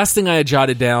 Last thing I had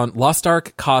jotted down, Lost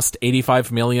Ark cost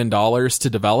 $85 million to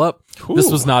develop. Ooh.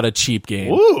 This was not a cheap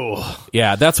game. Ooh.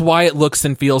 Yeah, that's why it looks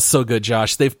and feels so good,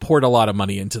 Josh. They've poured a lot of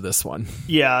money into this one.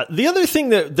 Yeah, the other thing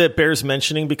that bears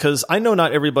mentioning, because I know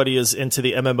not everybody is into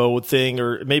the MMO thing,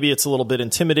 or maybe it's a little bit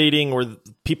intimidating, or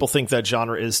people think that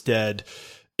genre is dead,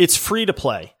 It's free to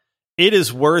play. It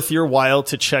is worth your while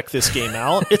to check this game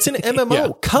out. It's an MMO. Yeah.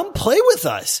 Come play with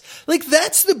us. Like,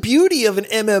 that's the beauty of an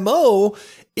MMO,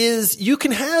 is you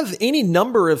can have any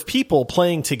number of people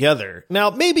playing together.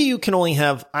 Now, maybe you can only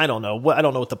have, I don't know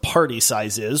what the party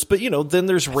size is, but then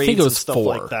there's raids and stuff 4.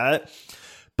 like that.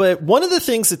 But one of the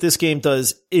things that this game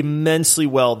does immensely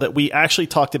well that we actually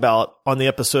talked about on the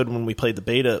episode when we played the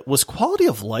beta was quality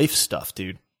of life stuff,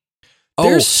 dude.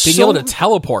 Being able to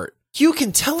teleport. You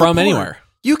can teleport from anywhere.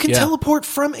 You can teleport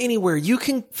from anywhere. You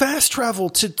can fast travel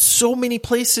to so many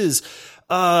places.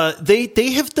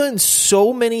 They have done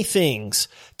so many things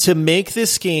to make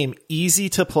this game easy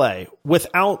to play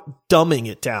without dumbing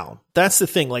it down. That's the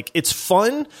thing. Like, it's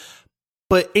fun,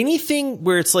 but anything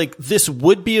where it's like, this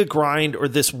would be a grind or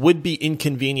this would be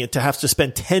inconvenient to have to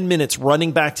spend 10 minutes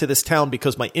running back to this town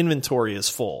because my inventory is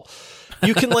full.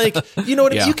 You can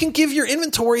you can give your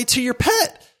inventory to your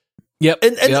pet. Yep.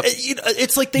 And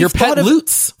it's like your pet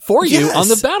loots for you on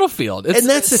the battlefield. And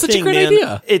that's the such thing, a great man.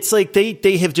 idea. It's like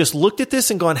they have just looked at this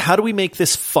and gone, how do we make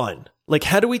this fun? Like,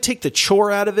 how do we take the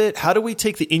chore out of it? How do we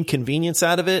take the inconvenience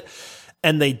out of it?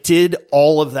 And they did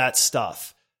all of that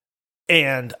stuff.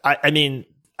 And I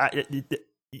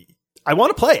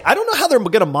want to play. I don't know how they're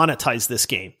going to monetize this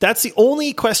game. That's the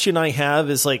only question I have,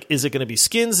 is like, is it going to be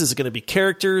skins? Is it going to be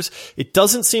characters? It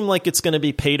doesn't seem like it's going to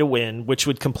be pay to win, which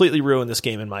would completely ruin this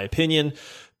game in my opinion.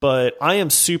 But I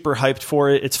am super hyped for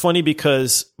it. It's funny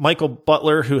because Michael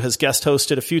Butler, who has guest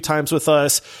hosted a few times with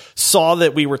us, saw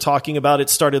that we were talking about it,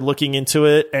 started looking into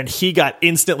it, and he got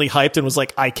instantly hyped and was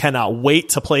like, I cannot wait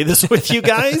to play this with you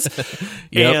guys.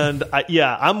 Yep. And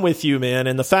I'm with you, man.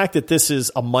 And the fact that this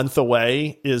is a month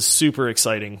away is super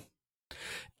exciting.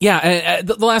 Yeah, and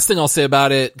the last thing I'll say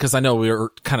about it, because I know we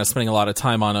were kind of spending a lot of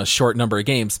time on a short number of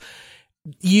games,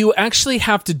 you actually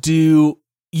have to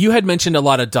you had mentioned a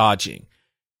lot of dodging.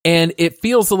 And it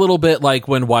feels a little bit like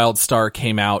when WildStar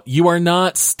came out. You are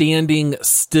not standing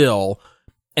still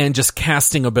and just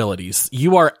casting abilities.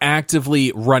 You are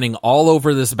actively running all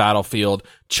over this battlefield,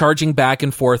 charging back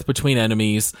and forth between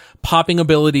enemies, popping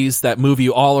abilities that move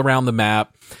you all around the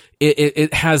map.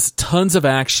 It has tons of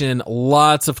action,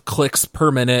 lots of clicks per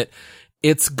minute.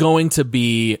 It's going to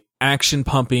be action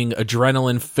pumping,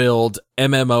 adrenaline filled,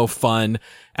 MMO fun.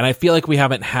 And I feel like we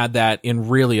haven't had that in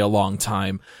really a long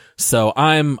time. So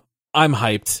I'm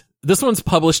hyped. This one's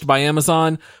published by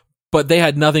Amazon, but they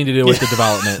had nothing to do with the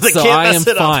development. So I am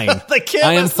fine.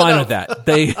 I am fine with that.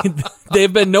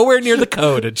 They've been nowhere near the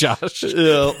code, Josh.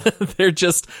 Yeah. They're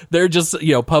just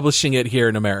publishing it here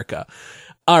in America.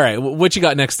 All right, what you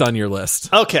got next on your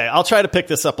list? Okay, I'll try to pick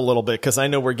this up a little bit because I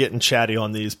know we're getting chatty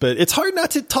on these, but it's hard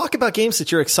not to talk about games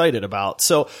that you're excited about.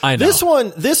 So I know.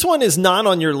 This one is not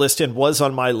on your list and was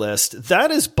on my list.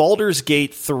 That is Baldur's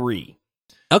Gate 3.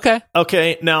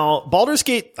 Okay. Now, Baldur's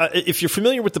Gate, if you're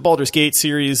familiar with the Baldur's Gate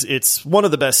series, it's one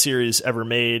of the best series ever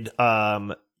made.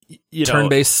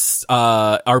 Turn-based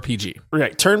RPG.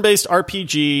 Right, turn-based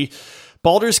RPG.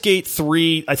 Baldur's Gate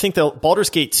 3, I think Baldur's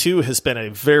Gate 2 has been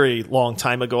a very long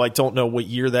time ago. I don't know what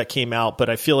year that came out, but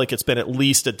I feel like it's been at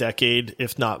least a decade,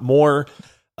 if not more.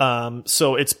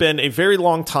 So it's been a very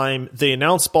long time. They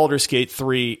announced Baldur's Gate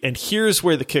 3, and here's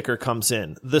where the kicker comes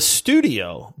in. The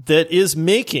studio that is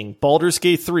making Baldur's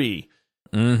Gate 3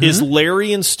 is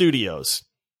Larian Studios.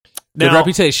 Good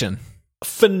reputation.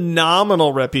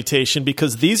 Phenomenal reputation,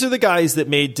 because these are the guys that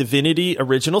made Divinity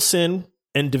Original Sin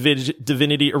and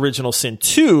Divinity Original Sin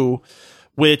 2,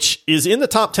 which is in the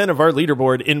top 10 of our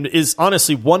leaderboard and is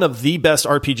honestly one of the best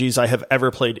RPGs I have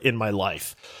ever played in my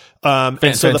life.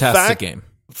 And so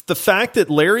the fact that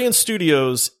Larian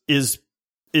Studios is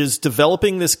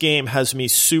developing this game has me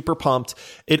super pumped.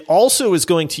 It also is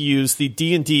going to use the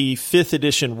D&D 5th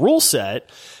edition rule set,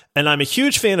 and I'm a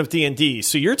huge fan of D&D.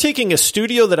 So you're taking a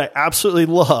studio that I absolutely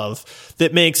love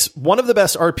that makes one of the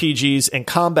best RPGs and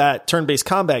turn-based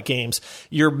combat games.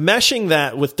 You're meshing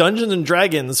that with Dungeons and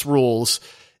Dragons rules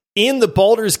in the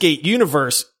Baldur's Gate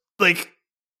universe. Like,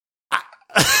 I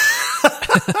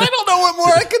don't know what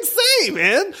more I can say,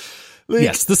 man. Like,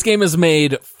 yes, this game is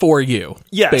made for you.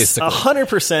 Yes, basically.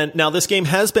 100%. Now, this game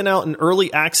has been out in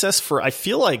early access for, I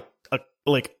feel like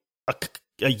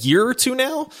a year or two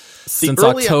now. Since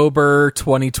October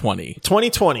 2020.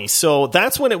 2020. So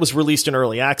that's when it was released in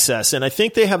early access. And I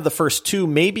think they have the first 2,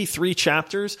 maybe 3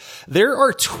 chapters. There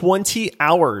are 20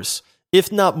 hours,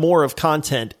 if not more, of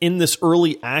content in this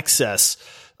early access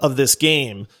of this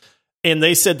game. And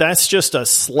they said that's just a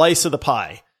slice of the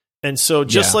pie. And so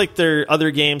just like their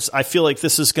other games, I feel like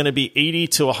this is going to be 80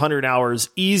 to 100 hours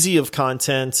easy of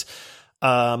content.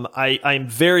 I'm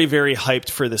very, very hyped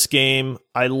for this game.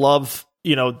 I love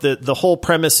the whole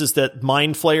premise is that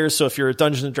mind flayers. So if you're a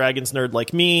Dungeons and Dragons nerd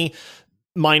like me,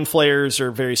 mind flayers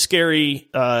are very scary.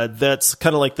 That's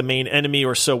kind of like the main enemy,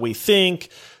 or so we think.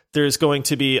 There's going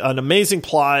to be an amazing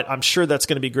plot. I'm sure that's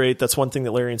going to be great. That's one thing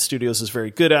that Larian Studios is very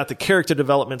good at. The character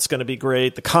development's going to be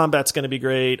great. The combat's going to be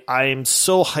great. I'm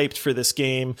so hyped for this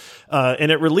game. And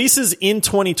it releases in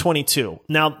 2022.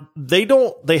 Now,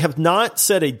 they have not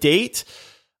set a date.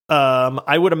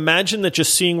 I would imagine that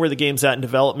just seeing where the game's at in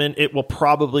development, it will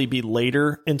probably be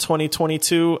later in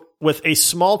 2022, with a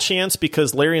small chance,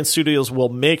 because Larian Studios will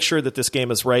make sure that this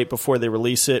game is right before they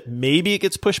release it. Maybe it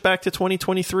gets pushed back to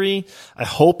 2023. I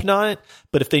hope not.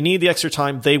 But if they need the extra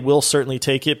time, they will certainly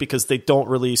take it, because they don't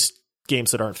release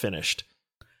games that aren't finished.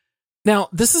 Now,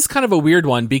 this is kind of a weird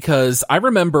one, because I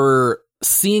remember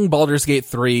seeing Baldur's Gate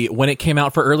 3 when it came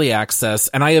out for early access,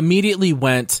 and I immediately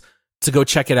went to go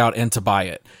check it out and to buy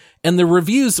it. And the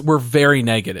reviews were very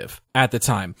negative at the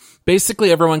time.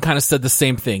 Basically, everyone kind of said the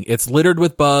same thing. It's littered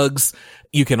with bugs.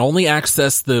 You can only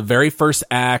access the very first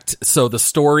act, so the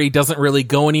story doesn't really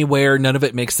go anywhere. None of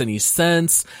it makes any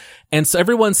sense. And so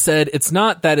everyone said it's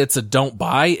not that it's a don't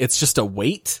buy, it's just a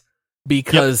wait,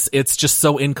 because it's just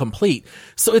so incomplete.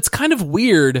 So it's kind of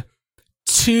weird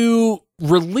to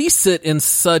release it in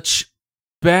such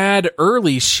bad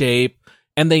early shape,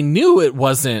 and they knew it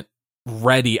wasn't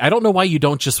ready. I don't know why you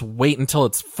don't just wait until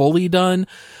it's fully done,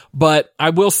 but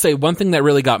I will say one thing that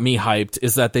really got me hyped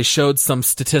is that they showed some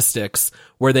statistics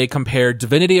where they compared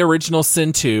Divinity Original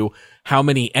Sin 2, how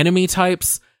many enemy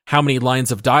types, how many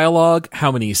lines of dialogue,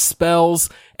 how many spells,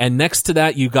 and next to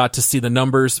that you got to see the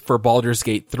numbers for Baldur's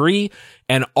Gate 3,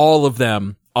 and all of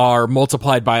them are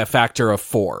multiplied by a factor of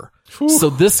 4. So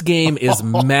this game is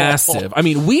massive. I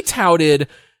mean, we touted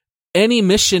any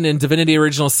mission in Divinity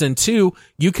Original Sin 2,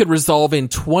 you could resolve in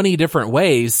 20 different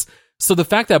ways. So the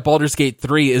fact that Baldur's Gate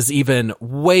 3 is even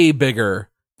way bigger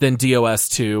than DOS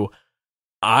 2,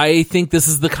 I think this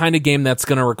is the kind of game that's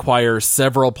going to require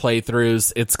several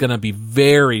playthroughs. It's going to be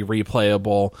very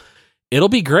replayable. It'll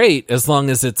be great as long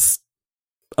as it's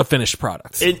a finished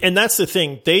product. And that's the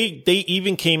thing. They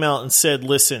even came out and said,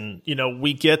 listen,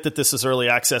 we get that this is early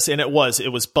access, and it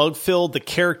was bug filled. The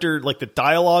character, like the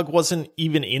dialogue wasn't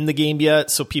even in the game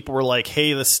yet. So people were like,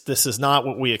 hey, this is not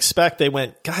what we expect. They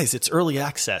went, guys, it's early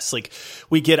access. Like,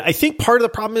 we get, I think part of the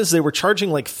problem is they were charging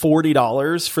like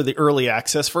 $40 for the early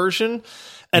access version.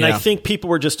 And I think people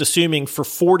were just assuming for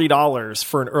 $40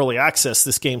 for an early access,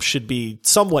 this game should be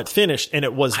somewhat finished, and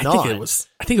it was not.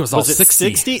 I think it was all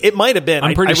 60. It might have been.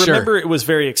 I'm pretty sure. I remember it was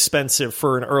very expensive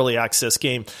for an early access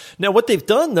game. Now, what they've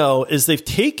done, though, is they've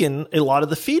taken a lot of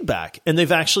the feedback, and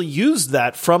they've actually used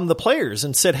that from the players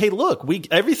and said, hey, look,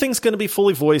 everything's going to be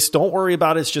fully voiced. Don't worry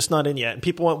about it. It's just not in yet. And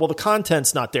people went, well, the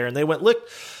content's not there. And they went, look,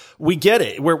 we get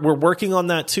it. We're working on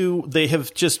that too. They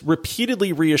have just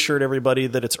repeatedly reassured everybody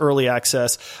that it's early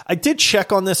access. I did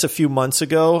check on this a few months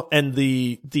ago, and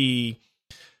the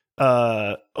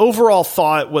overall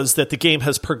thought was that the game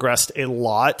has progressed a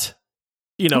lot,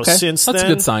 since then. That's a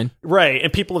good sign. Right.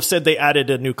 And people have said they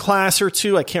added a new class or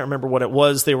two. I can't remember what it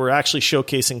was. They were actually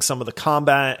showcasing some of the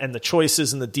combat and the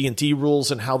choices and the D&D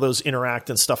rules and how those interact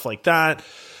and stuff like that.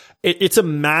 It's a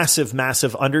massive,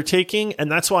 massive undertaking,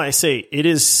 and that's why I say it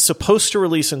is supposed to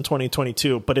release in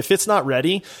 2022, but if it's not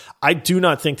ready, I do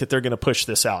not think that they're going to push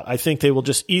this out. I think they will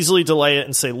just easily delay it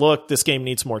and say, look, this game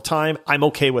needs more time. I'm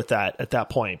okay with that at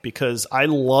that point, because I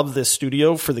love this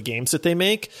studio for the games that they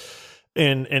make,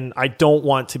 and I don't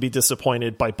want to be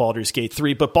disappointed by Baldur's Gate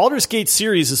 3, but Baldur's Gate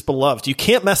series is beloved. You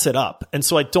can't mess it up, and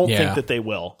so I don't think that they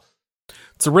will.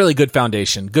 It's a really good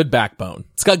foundation, good backbone.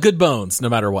 It's got good bones, no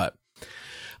matter what.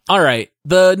 All right.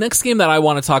 The next game that I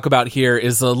want to talk about here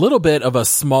is a little bit of a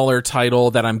smaller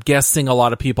title that I'm guessing a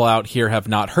lot of people out here have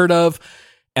not heard of,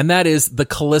 and that is the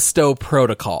Callisto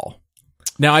Protocol.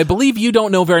 Now, I believe you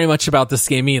don't know very much about this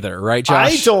game either, right,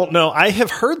 Josh? I don't know. I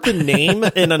have heard the name,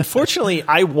 and unfortunately,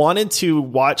 I wanted to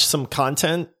watch some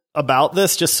content about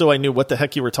this just so I knew what the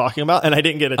heck you were talking about, and I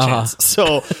didn't get a chance.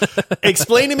 So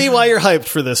explain to me why you're hyped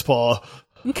for this, Paul.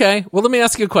 Okay. Well, let me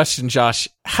ask you a question, Josh.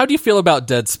 How do you feel about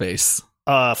Dead Space?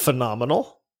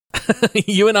 Phenomenal.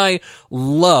 You and I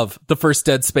love the first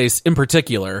Dead Space in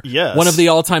particular. Yes. One of the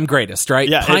all-time greatest, right?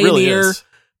 Yeah, it really is.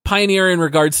 Pioneer in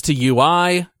regards to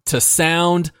UI, to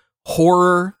sound,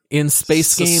 horror in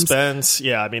space games. Suspense.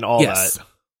 Yeah, I mean, all that.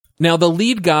 Now, the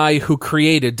lead guy who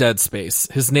created Dead Space,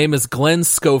 his name is Glenn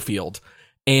Schofield,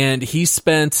 and he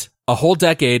spent a whole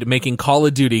decade making Call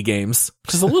of Duty games,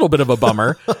 which is a little bit of a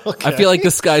bummer. Okay. I feel like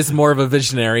this guy's more of a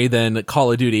visionary than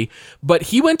Call of Duty. But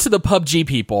he went to the PUBG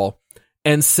people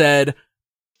and said,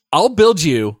 I'll build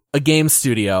you a game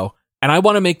studio and I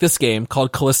want to make this game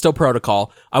called Callisto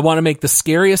Protocol. I want to make the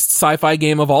scariest sci-fi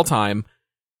game of all time.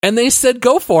 And they said,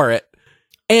 go for it.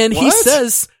 And he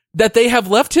says that they have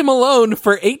left him alone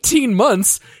for 18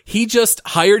 months. He just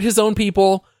hired his own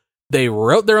people. They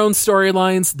wrote their own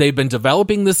storylines. They've been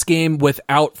developing this game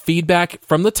without feedback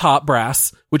from the top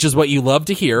brass, which is what you love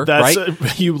to hear, right?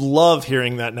 You love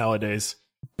hearing that nowadays.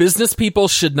 Business people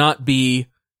should not be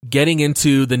getting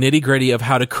into the nitty-gritty of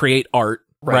how to create art,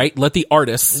 right? Let the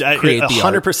artists create the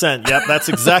art. 100%. Yep, that's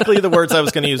exactly the words I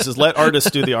was going to use, is let artists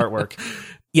do the artwork.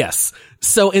 Yes.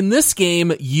 So in this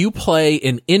game, you play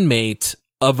an inmate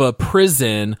of a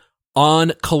prison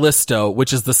on Callisto,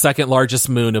 which is the second largest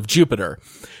moon of Jupiter.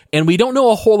 And we don't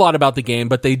know a whole lot about the game,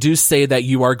 but they do say that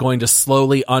you are going to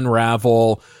slowly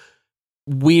unravel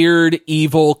weird,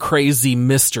 evil, crazy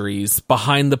mysteries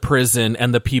behind the prison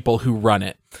and the people who run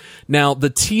it. Now, the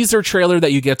teaser trailer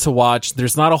that you get to watch,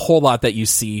 there's not a whole lot that you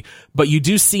see, but you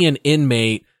do see an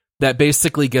inmate that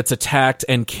basically gets attacked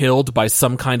and killed by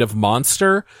some kind of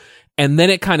monster. And then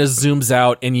it kind of zooms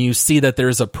out and you see that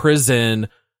there's a prison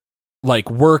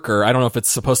worker. I don't know if it's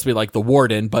supposed to be like the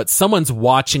warden, but someone's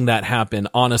watching that happen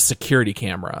on a security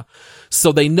camera.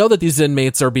 So they know that these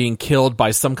inmates are being killed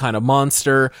by some kind of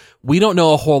monster. We don't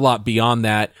know a whole lot beyond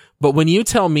that. But when you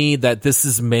tell me that this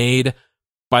is made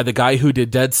by the guy who did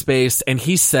Dead Space, and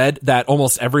he said that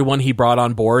almost everyone he brought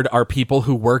on board are people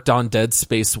who worked on Dead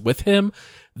Space with him,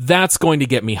 that's going to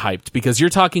get me hyped, because you're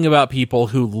talking about people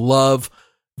who love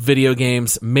video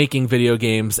games, making video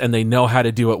games, and they know how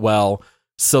to do it well.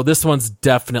 So this one's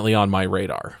definitely on my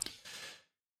radar.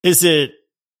 Is it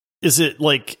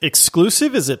like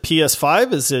exclusive? Is it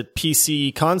PS5? Is it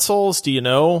PC consoles? Do you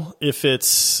know if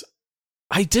it's...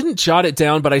 I didn't jot it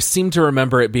down, but I seem to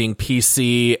remember it being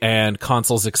PC and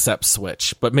consoles except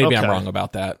Switch, but maybe I'm wrong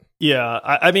about that. Yeah,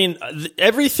 I mean,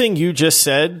 everything you just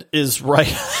said is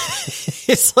right.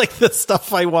 It's like the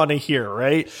stuff I want to hear,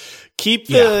 right? Keep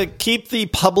the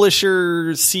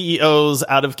publisher CEOs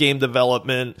out of game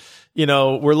development. You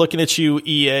know, we're looking at you,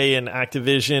 EA and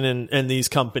Activision and these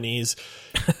companies.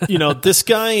 You know, this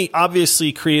guy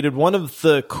obviously created one of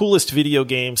the coolest video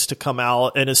games to come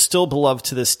out and is still beloved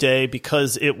to this day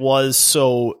because it was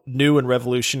so new and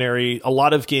revolutionary. A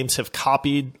lot of games have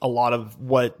copied a lot of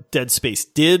what Dead Space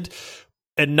did,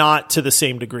 and not to the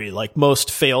same degree. Like,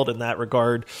 most failed in that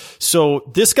regard.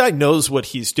 So this guy knows what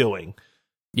he's doing.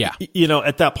 Yeah. You know,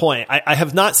 at that point, I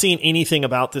have not seen anything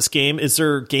about this game. Is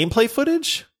there gameplay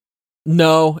footage?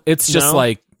 No, it's just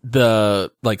like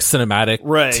the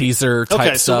cinematic teaser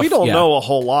type stuff. So we don't know a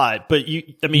whole lot, but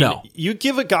you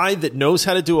give a guy that knows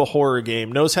how to do a horror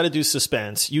game, knows how to do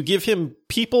suspense, you give him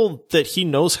people that he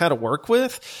knows how to work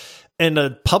with, and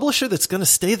a publisher that's going to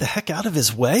stay the heck out of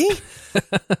his way?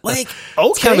 Like, okay.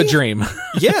 It's kind of a dream.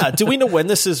 Yeah. Do we know when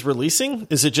this is releasing?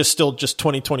 Is it just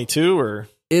 2022 or?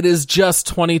 It is just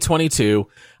 2022.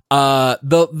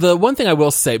 The one thing I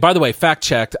will say, by the way, fact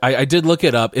checked, I did look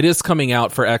it up. It is coming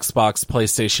out for Xbox,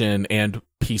 PlayStation, and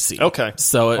PC. Okay.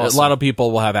 So awesome. A lot of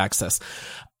people will have access.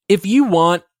 If you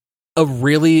want a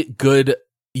really good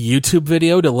YouTube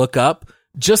video to look up,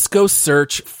 just go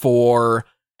search for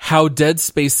how Dead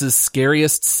Space's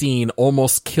scariest scene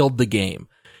almost killed the game.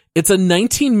 It's a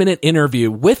 19-minute interview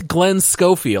with Glenn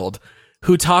Schofield,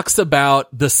 who talks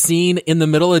about the scene in the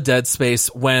middle of Dead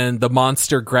Space when the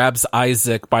monster grabs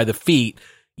Isaac by the feet,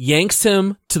 yanks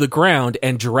him to the ground,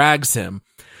 and drags him.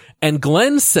 And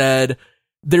Glenn said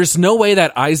there's no way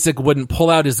that Isaac wouldn't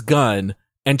pull out his gun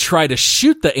and try to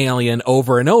shoot the alien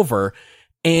over and over.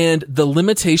 And the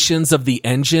limitations of the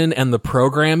engine and the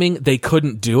programming, they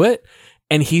couldn't do it.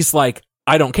 And he's like,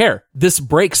 I don't care. This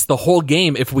breaks the whole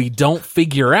game if we don't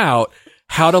figure out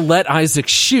how to let Isaac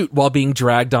shoot while being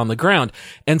dragged on the ground.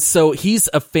 And so he's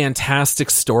a fantastic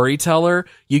storyteller.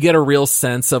 You get a real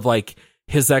sense of like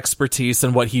his expertise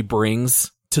and what he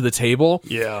brings to the table.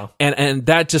 Yeah. And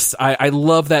that just, I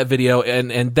love that video.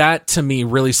 And that to me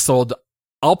really sold.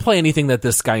 I'll play anything that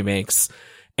this guy makes.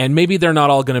 And maybe they're not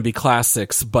all going to be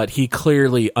classics, but he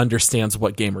clearly understands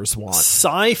what gamers want.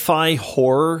 Sci-fi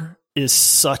horror is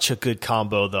such a good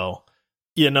combo though.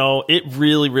 You know, it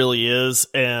really, really is.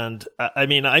 And I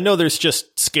mean, I know there's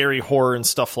just scary horror and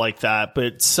stuff like that,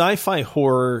 but sci-fi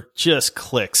horror just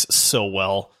clicks so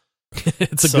well.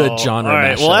 It's a good genre. All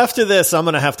right. mashup. Well, after this, I'm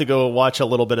going to have to go watch a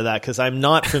little bit of that because I'm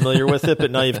not familiar with it,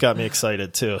 but now you've got me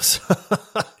excited too. So.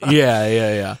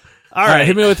 Yeah. All right.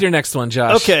 Hit me with your next one,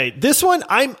 Josh. Okay. This one,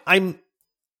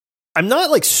 I'm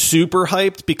not like super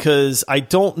hyped because I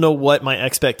don't know what my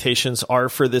expectations are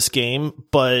for this game,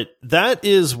 but that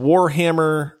is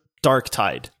Warhammer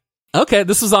Darktide. Okay,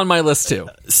 this was on my list too.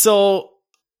 So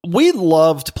we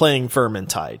loved playing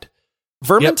Vermintide.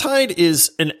 Vermintide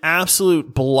is an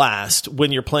absolute blast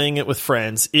when you're playing it with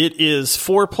friends. It is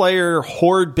 4-player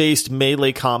horde-based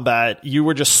melee combat. You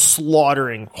were just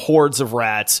slaughtering hordes of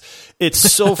rats. It's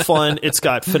so fun. It's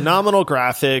got phenomenal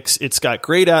graphics. It's got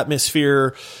great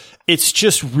atmosphere. It's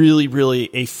just really,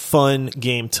 really a fun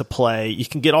game to play. You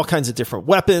can get all kinds of different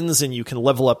weapons and you can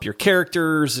level up your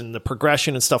characters and the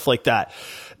progression and stuff like that.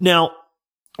 Now,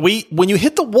 when you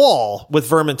hit the wall with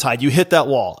Vermintide, you hit that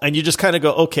wall and you just kind of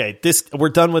go, okay, we're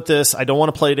done with this. I don't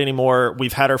want to play it anymore.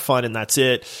 We've had our fun and that's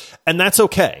it. And that's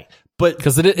okay. But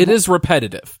because it is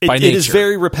repetitive by nature. It is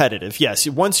very repetitive. Yes.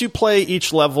 Once you play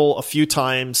each level a few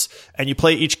times and you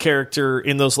play each character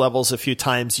in those levels a few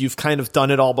times, you've kind of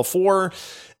done it all before.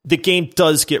 The game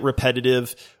does get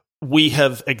repetitive. We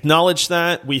have acknowledged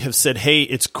that. We have said, hey,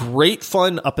 it's great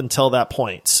fun up until that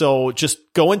point. So just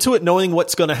go into it knowing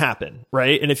what's going to happen,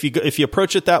 right? And if you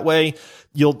approach it that way,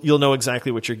 you'll know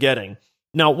exactly what you're getting.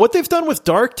 Now, what they've done with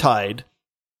Darktide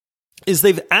is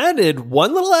they've added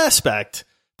one little aspect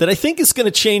that I think is going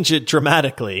to change it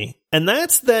dramatically, and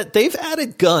that's that they've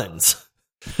added guns.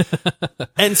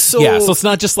 And so it's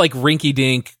not just like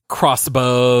rinky-dink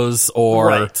crossbows or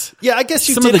right. Yeah, I guess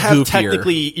you did have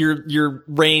technically your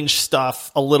range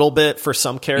stuff a little bit for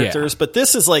some characters, but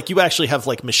this is like you actually have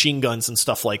like machine guns and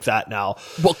stuff like that now.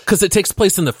 Well, because it takes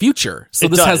place in the future, so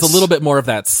this has a little bit more of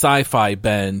that sci-fi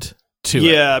bend to it.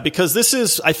 Yeah, because this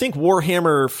is, I think,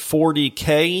 Warhammer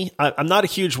 40K. I'm not a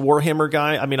huge Warhammer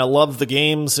guy. I mean, I love the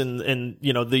games and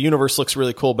you know the universe looks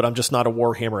really cool, but I'm just not a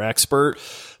Warhammer expert.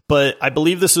 But I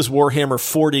believe this is Warhammer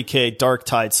 40K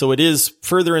Darktide. So it is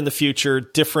further in the future,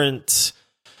 different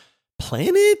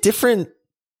planet, different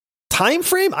time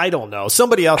frame. I don't know.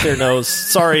 Somebody out there knows.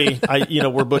 Sorry,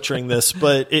 we're butchering this,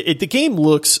 but the game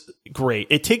looks great.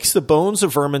 It takes the bones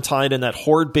of Vermintide and that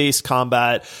horde-based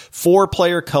combat,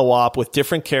 4-player co-op with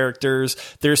different characters.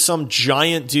 There's some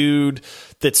giant dude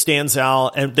that stands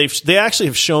out, and they actually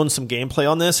have shown some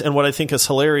gameplay on this. And what I think is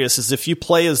hilarious is if you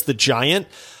play as the giant,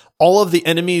 all of the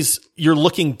enemies, you're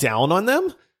looking down on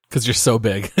them. Because you're so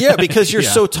big. Yeah, because you're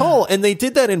so tall. And they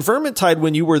did that in Vermintide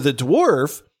when you were the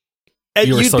dwarf. And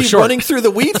you'd be running through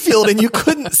the wheat field and you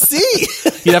couldn't see.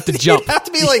 You'd have to jump.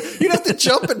 You'd have to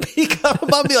jump and peek up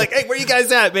and be like, hey, where you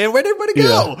guys at, man? Where'd everybody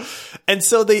go? Yeah. And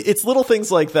so it's little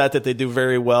things like that they do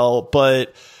very well.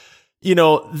 But, you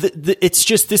know, it's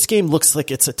just, this game looks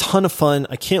like it's a ton of fun.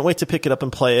 I can't wait to pick it up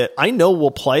and play it. I know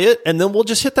we'll play it and then we'll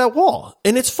just hit that wall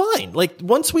and it's fine. Like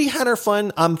once we had our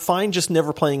fun, I'm fine just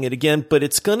never playing it again, but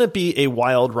it's going to be a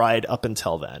wild ride up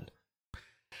until then.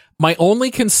 My only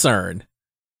concern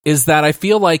is that I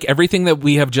feel like everything that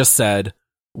we have just said,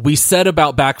 we said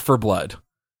about Back 4 Blood.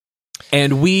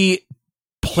 And we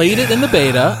played it in the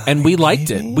beta, and we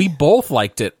liked it. We both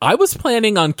liked it. I was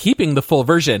planning on keeping the full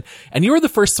version, and you were the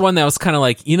first one that was kind of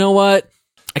like, you know what?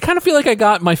 I kind of feel like I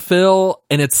got my fill,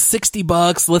 and it's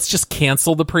 $60. Let's just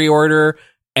cancel the pre-order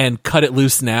and cut it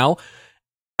loose now.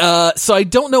 So I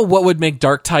don't know what would make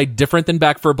Darktide different than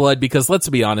Back 4 Blood, because let's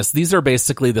be honest, these are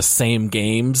basically the same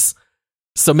games.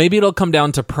 So maybe it'll come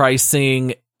down to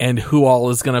pricing and who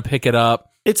all is going to pick it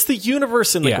up. It's the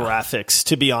universe and the graphics,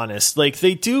 to be honest. Like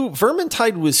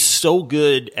Vermintide was so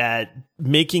good at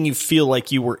making you feel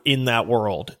like you were in that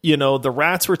world. You know, the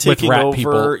rats were taking over.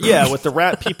 People. Yeah, with the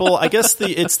rat people. I guess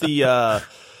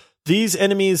these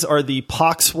enemies are the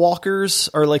Poxwalkers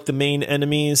are like the main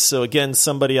enemies. So again,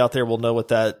 somebody out there will know what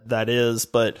that is,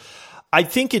 but I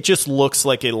think it just looks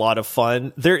like a lot of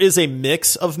fun. There is a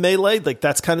mix of melee. Like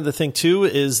that's kind of the thing too,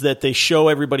 is that they show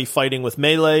everybody fighting with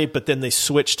melee, but then they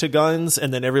switch to guns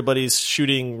and then everybody's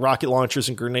shooting rocket launchers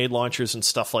and grenade launchers and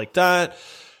stuff like that.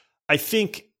 I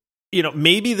think, you know,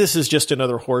 maybe this is just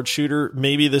another horde shooter.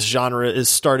 Maybe this genre is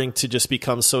starting to just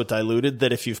become so diluted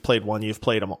that if you've played one, you've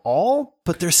played them all.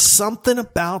 But there's something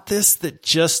about this that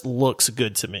just looks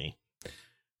good to me.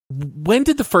 When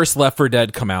did the first Left 4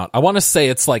 Dead come out? I want to say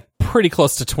it's like pretty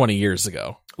close to 20 years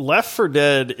ago. Left 4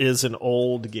 Dead is an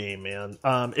old game, man.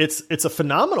 It's a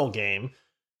phenomenal game.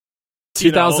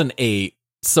 2008.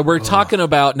 So we're talking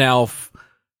about now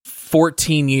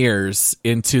 14 years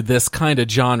into this kind of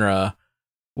genre.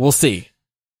 We'll see.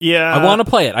 Yeah. I want to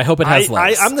play it. I hope it has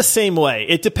legs. I'm the same way.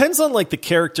 It depends on like the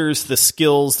characters, the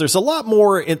skills. There's a lot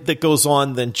more that goes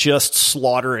on than just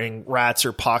slaughtering rats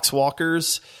or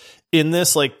poxwalkers. In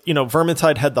this, like, you know,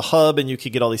 Vermintide had the hub and you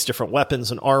could get all these different weapons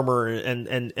and armor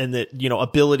and that, you know,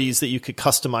 abilities that you could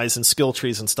customize and skill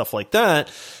trees and stuff like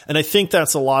that. And I think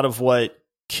that's a lot of what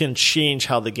can change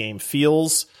how the game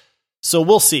feels. So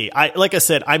we'll see. Like I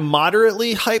said, I'm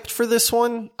moderately hyped for this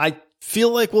one. I feel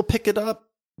like we'll pick it up.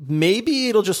 Maybe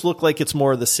it'll just look like it's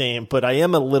more of the same, but I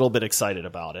am a little bit excited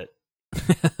about it.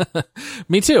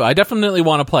 Me too. I definitely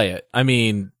want to play it. I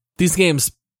mean, these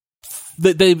games,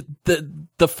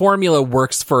 the formula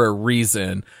works for a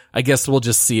reason. I guess we'll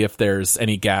just see if there's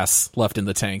any gas left in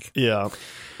the tank. Yeah. All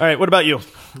right. What about you?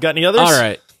 Got any others? All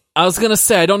right. I was going to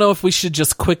say, I don't know if we should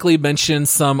just quickly mention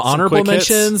some honorable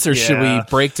mentions, or should we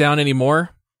break down any more?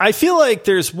 I feel like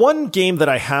there's one game that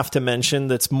I have to mention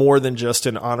that's more than just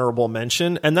an honorable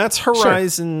mention, and that's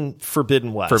Horizon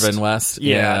Forbidden West. Forbidden West,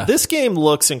 yeah. This game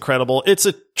looks incredible. It's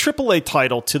a AAA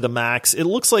title to the max. It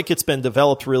looks like it's been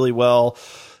developed really well.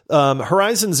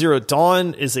 Horizon Zero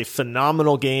Dawn is a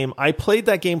phenomenal game. I played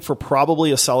that game for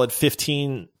probably a solid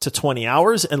 15 to 20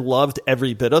 hours and loved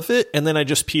every bit of it. And then I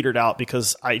just petered out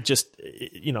because I just,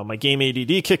 my game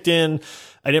ADD kicked in.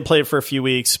 I didn't play it for a few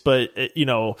weeks, but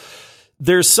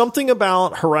there's something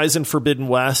about Horizon Forbidden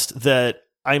West that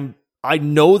I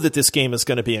know that this game is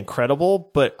going to be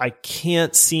incredible, but I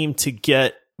can't seem to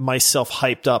get myself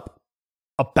hyped up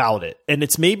about it. And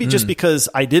it's maybe just because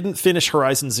I didn't finish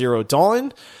Horizon Zero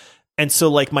Dawn. And so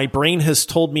like my brain has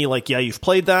told me like, yeah, you've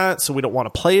played that, so we don't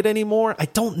want to play it anymore. I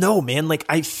don't know, man. Like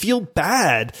I feel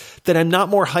bad that I'm not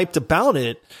more hyped about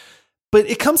it, but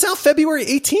it comes out February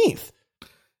 18th.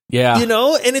 Yeah.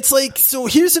 And it's like, so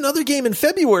here's another game in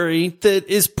February that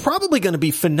is probably going to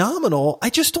be phenomenal. I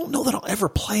just don't know that I'll ever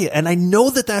play it. And I know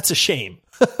that that's a shame.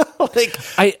 Like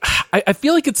I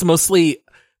feel like it's mostly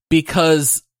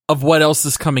because of what else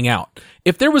is coming out.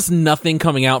 If there was nothing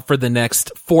coming out for the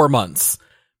next 4 months,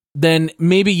 then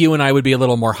maybe you and I would be a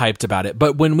little more hyped about it.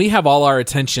 But when we have all our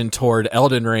attention toward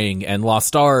Elden Ring and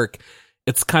Lost Ark,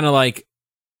 it's kind of like,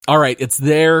 all right, it's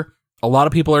there. A lot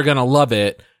of people are going to love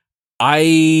it.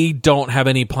 I don't have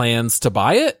any plans to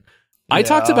buy it. Yeah. I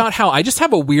talked about how I just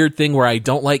have a weird thing where I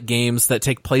don't like games that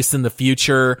take place in the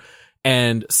future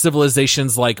and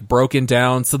civilizations like broken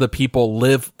down so the people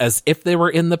live as if they were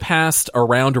in the past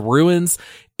around ruins.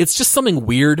 It's just something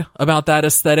weird about that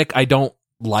aesthetic I don't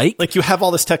like. Like you have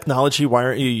all this technology, why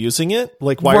aren't you using it?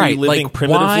 Like why are you living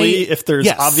primitively if there's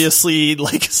obviously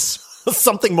like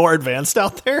something more advanced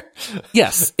out there?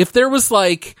 Yes. If there was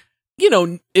like,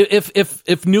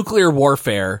 if nuclear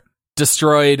warfare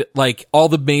destroyed like all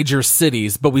the major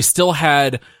cities, but we still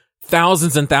had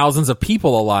thousands and thousands of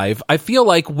people alive, I feel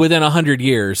like within 100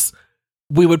 years,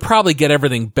 we would probably get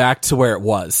everything back to where it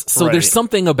was. So there's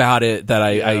something about it that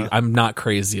I'm not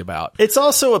crazy about. It's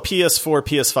also a PS4,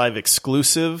 PS5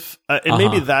 exclusive. And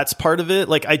maybe that's part of it.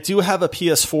 Like I do have a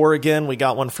PS4 again. We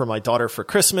got one for my daughter for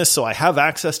Christmas. So I have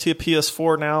access to a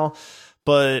PS4 now,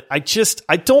 but I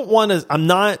don't want to, I'm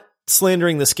not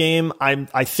slandering this game.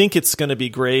 I think it's going to be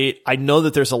great. I know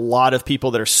that there's a lot of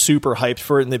people that are super hyped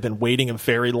for it and they've been waiting a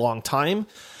very long time.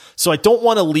 So I don't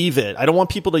want to leave it. I don't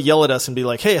want people to yell at us and be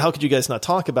like, hey, how could you guys not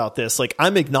talk about this? Like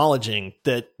I'm acknowledging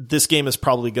that this game is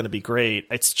probably going to be great.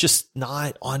 It's just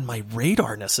not on my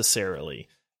radar necessarily.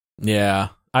 Yeah,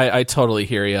 I totally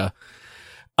hear you.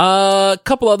 A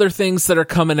couple other things that are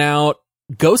coming out.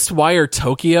 Ghostwire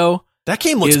Tokyo. That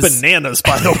game looks bananas,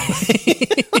 by the way.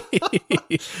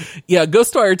 Yeah,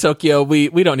 Ghostwire Tokyo, we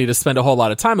don't need to spend a whole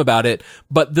lot of time about it,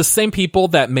 but the same people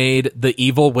that made The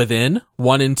Evil Within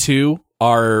 1 and 2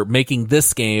 are making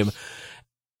this game.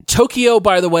 Tokyo,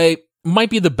 by the way, might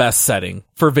be the best setting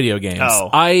for video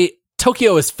games.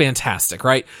 Tokyo is fantastic,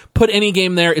 right? Put any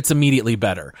game there, it's immediately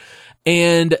better.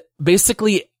 And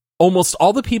basically, almost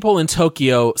all the people in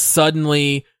Tokyo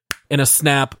suddenly, in a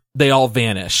snap, they all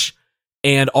vanish.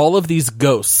 And all of these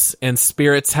ghosts and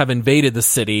spirits have invaded the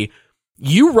city.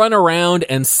 You run around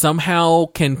and somehow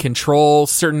can control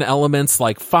certain elements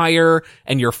like fire,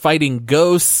 and you're fighting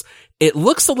ghosts. It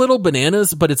looks a little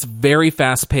bananas, but it's very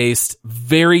fast-paced,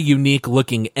 very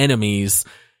unique-looking enemies.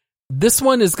 This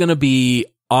one is going to be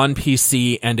on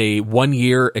PC and a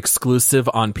 1-year exclusive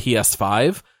on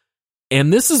PS5.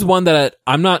 And this is one that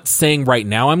I'm not saying right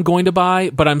now I'm going to buy,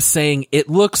 but I'm saying it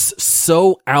looks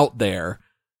so out there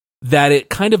that it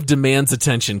kind of demands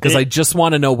attention because I just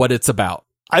want to know what it's about.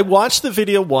 I watched the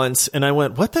video once and I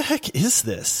went, what the heck is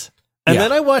this? And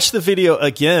then I watched the video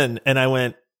again and I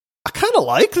went, I kind of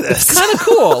like this. It's kind of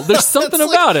cool. There's something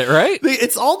about it, right?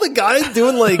 It's all the guy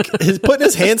doing like, putting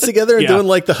his hands together and doing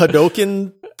like the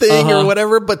Hadoken thing or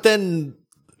whatever, but then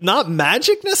not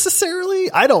magic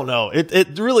necessarily. I don't know.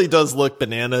 It really does look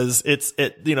bananas.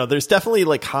 There's definitely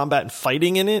like combat and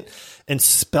fighting in it and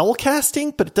spell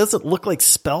casting, but it doesn't look like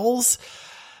spells.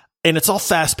 And it's all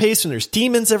fast paced and there's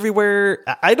demons everywhere.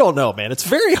 I don't know, man. It's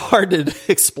very hard to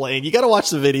explain. You got to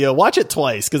watch the video, watch it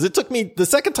twice. Cause it took me the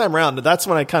second time around. That's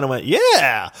when I kind of went,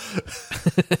 yeah.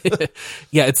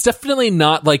 Yeah. It's definitely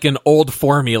not like an old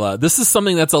formula. This is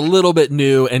something that's a little bit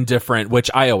new and different, which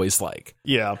I always like.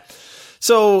 Yeah.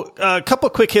 So a couple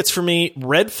quick hits for me.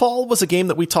 Redfall was a game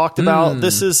that we talked about.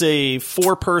 This is a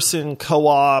 4-person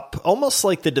co-op, almost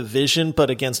like The Division, but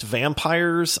against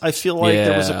vampires. I feel like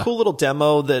there was a cool little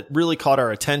demo that really caught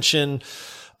our attention.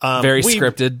 Very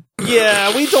scripted.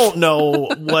 Yeah, we don't know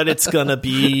what it's gonna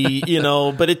be,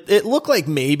 but it looked like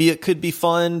maybe it could be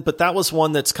fun, but that was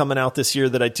one that's coming out this year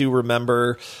that I do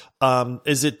remember.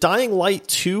 Is it Dying Light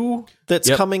 2 that's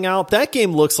coming out? That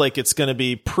game looks like it's gonna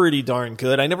be pretty darn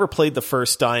good. I never played the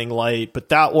first Dying Light, but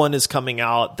that one is coming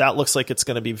out. That looks like it's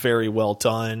gonna be very well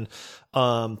done.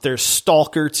 There's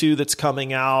Stalker 2 that's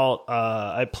coming out.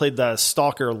 I played the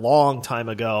Stalker a long time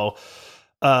ago.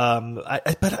 I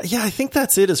think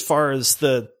that's it as far as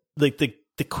the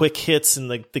quick hits and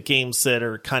the games that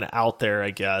are kind of out there, I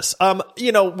guess.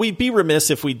 We'd be remiss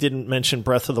if we didn't mention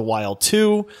Breath of the Wild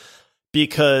 2,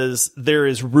 because there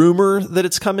is rumor that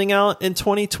it's coming out in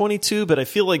 2022, but I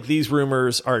feel like these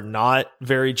rumors are not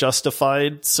very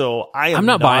justified. So I'm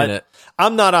not buying it.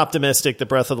 I'm not optimistic that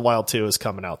Breath of the Wild 2 is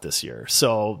coming out this year.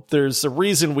 So there's a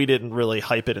reason we didn't really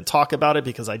hype it and talk about it,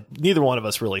 because neither one of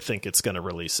us really think it's going to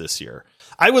release this year.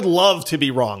 I would love to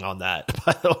be wrong on that,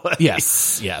 by the way.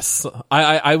 Yes.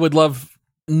 I would love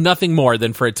nothing more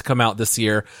than for it to come out this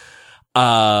year.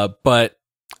 But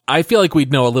I feel like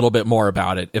we'd know a little bit more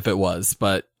about it if it was,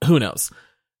 but who knows?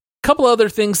 Couple other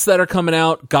things that are coming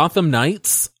out. Gotham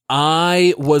Knights.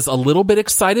 I was a little bit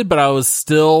excited, but I was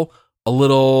still a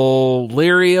little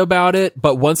leery about it.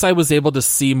 But once I was able to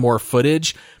see more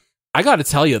footage, I got to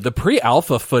tell you, the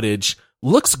pre-alpha footage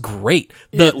looks great.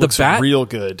 It looks real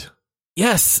good.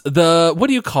 Yes. What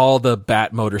do you call the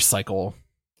Bat motorcycle?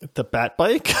 The Bat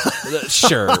Bike?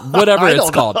 Sure. Whatever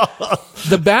it's called.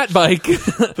 The Bat Bike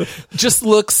just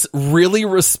looks really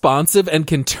responsive and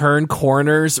can turn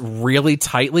corners really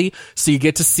tightly. So you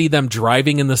get to see them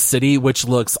driving in the city, which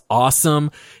looks awesome.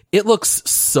 It looks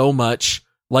so much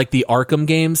like the Arkham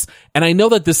games. And I know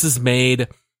that this is made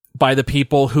by the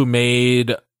people who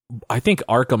made, I think,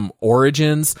 Arkham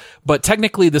Origins, but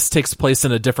technically this takes place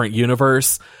in a different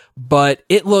universe. But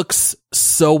it looks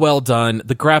so well done.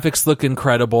 The graphics look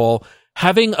incredible.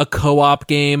 Having a co-op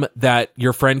game that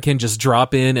your friend can just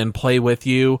drop in and play with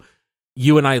you.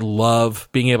 You and I love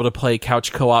being able to play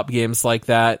couch co-op games like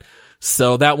that.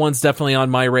 So that one's definitely on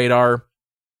my radar.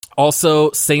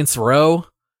 Also, Saints Row.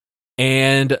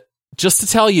 And just to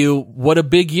tell you what a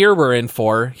big year we're in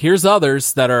for, here's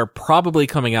others that are probably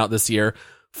coming out this year.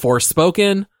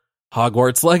 Forspoken,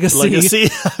 Hogwarts Legacy.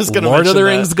 I was gonna Lord of the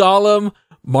mention Rings Gollum,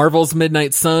 Marvel's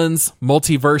Midnight Suns,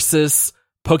 Multiversus,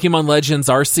 Pokemon Legends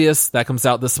Arceus, that comes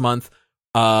out this month.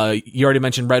 You already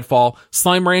mentioned Redfall,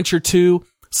 Slime Rancher 2,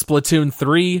 Splatoon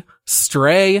 3,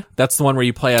 Stray, that's the one where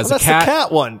you play as a cat. That's the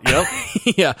cat one, yep.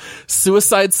 Yeah.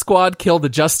 Suicide Squad, Kill the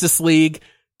Justice League,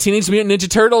 Teenage Mutant Ninja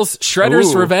Turtles,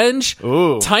 Shredder's Revenge,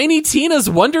 Tiny Tina's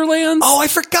Wonderlands. Oh, I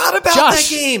forgot about that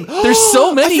game. There's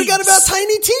so many. I forgot about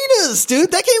Tiny Tina's,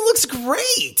 dude. That game looks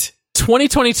great.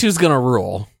 2022 is going to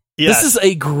rule. Yes. This is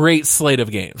a great slate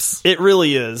of games. It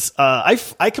really is.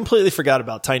 I completely forgot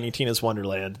about Tiny Tina's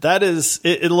Wonderland. That is,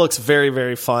 it looks very,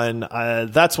 very fun.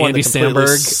 That's one Andy that completely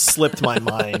Samberg. slipped my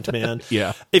mind, man.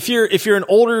 Yeah. If you're an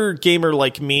older gamer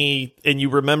like me and you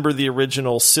remember the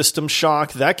original System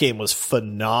Shock, that game was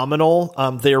phenomenal.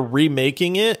 They're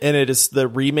remaking it, and the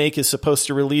remake is supposed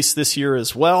to release this year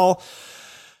as well.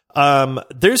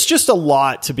 There's just a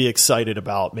lot to be excited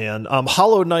about, man.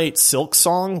 Hollow Knight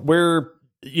Silksong, where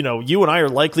you and I are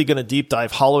likely going to deep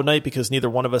dive Hollow Knight because neither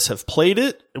one of us have played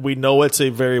it. We know it's a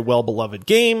very well-beloved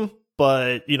game,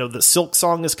 but, the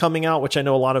Silksong is coming out, which I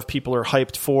know a lot of people are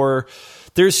hyped for.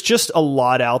 There's just a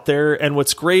lot out there. And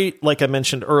what's great, like I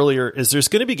mentioned earlier, is there's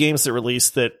going to be games that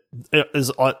release that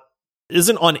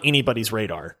isn't on anybody's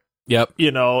radar. Yep.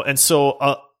 And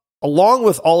so, along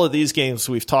with all of these games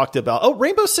we've talked about,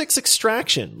 Rainbow Six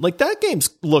Extraction, like that game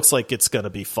looks like it's going to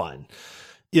be fun.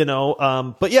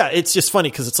 But yeah, it's just funny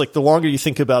because it's like the longer you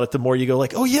think about it, the more you go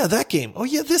like, oh yeah, that game. Oh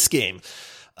yeah, this game.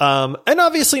 And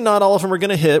obviously not all of them are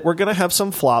going to hit. We're going to have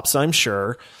some flops, I'm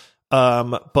sure.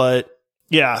 But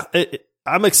yeah,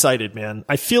 I'm excited, man.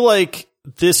 I feel like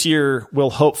this year will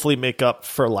hopefully make up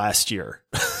for last year.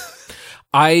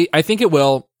 I think it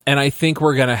will. And I think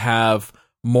we're going to have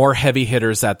more heavy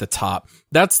hitters at the top.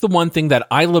 That's the one thing that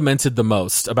I lamented the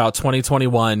most about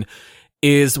 2021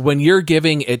 is when you're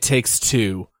giving It Takes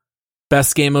Two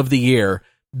best game of the year,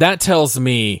 that tells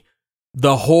me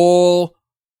the whole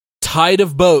tide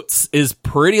of boats is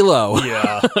pretty low.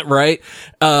 Yeah. Right?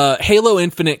 Halo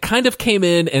Infinite kind of came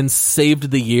in and saved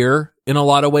the year in a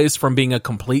lot of ways from being a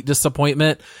complete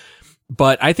disappointment.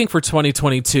 But I think for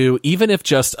 2022, even if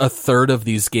just a third of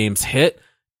these games hit,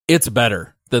 it's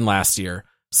better than last year.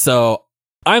 So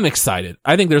I'm excited.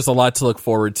 I think there's a lot to look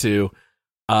forward to.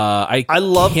 I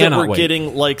love that we're wait.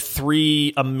 getting like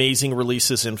 3 amazing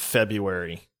releases in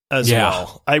February as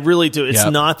well. I really do. It's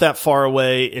not that far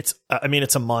away. It's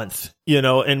a month,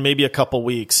 and maybe a couple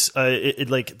weeks.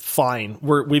 Fine.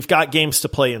 We've got games to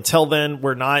play until then.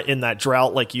 We're not in that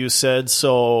drought like you said.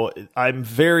 So I'm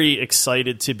very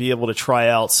excited to be able to try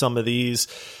out some of these.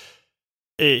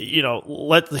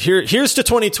 Here's to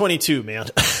 2022, man.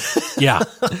 Yeah.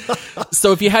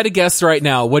 So if you had to guess right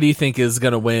now, what do you think is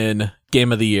going to win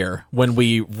Game of the Year when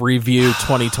we review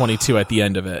 2022 at the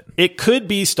end of it? It could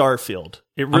be Starfield.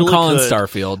 It really I'm calling could.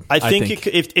 Starfield. I think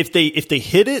if they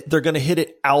hit it, they're going to hit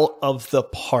it out of the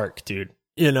park, dude.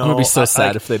 I'm gonna be so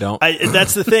sad if they don't.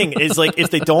 That's the thing. Is like if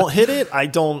they don't hit it, I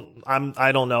don't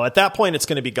know. At that point, it's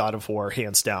going to be God of War,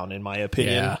 hands down, in my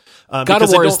opinion. Yeah. God of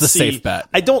War is the safe bet.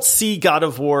 I don't see God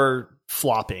of War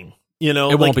flopping. It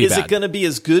won't be is bad. it going to be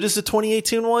as good as the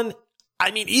 2018 one? I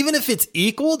mean, even if it's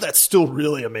equal, that's still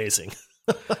really amazing.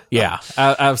 Yeah,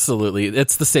 absolutely.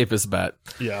 It's the safest bet.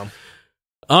 Yeah.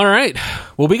 All right.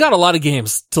 Well, we got a lot of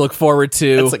games to look forward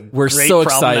to. We're so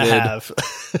excited.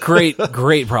 Great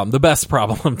problem. The best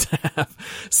problem to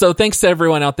have. So thanks to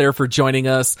everyone out there for joining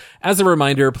us. As a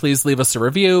reminder, please leave us a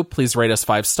review. Please rate us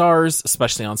 5 stars,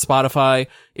 especially on Spotify.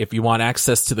 If you want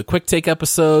access to the quick take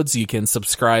episodes, you can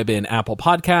subscribe in Apple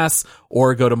Podcasts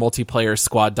or go to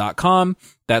multiplayersquad.com.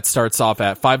 That starts off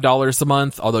at $5 a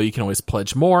month, although you can always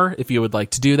pledge more if you would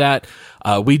like to do that.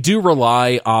 We do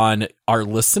rely on our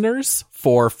listeners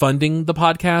for funding the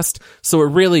podcast, so it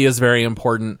really is very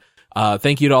important.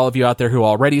 Thank you to all of you out there who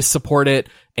already support it,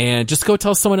 and just go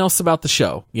tell someone else about the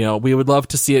show. We would love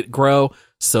to see it grow,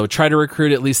 so try to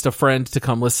recruit at least a friend to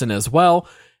come listen as well.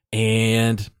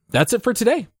 And that's it for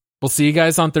today. We'll see you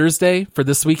guys on Thursday for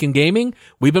This Week in Gaming.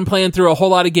 We've been playing through a whole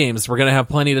lot of games. We're going to have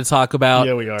plenty to talk about.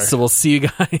 Yeah, we are. So we'll see you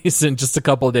guys in just a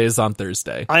couple of days on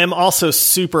Thursday. I am also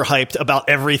super hyped about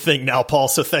everything now, Paul,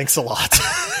 so thanks a lot.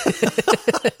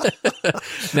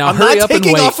 Now, I'm hurry not up and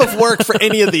taking wait. off of work for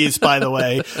any of these, by the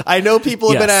way. I know people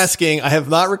have been asking. I have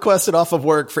not requested off of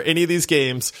work for any of these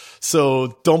games,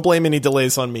 so don't blame any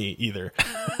delays on me either.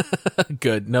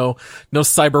 Good. No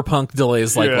Cyberpunk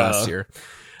delays like last year.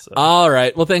 So. All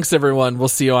right. Well, thanks, everyone. We'll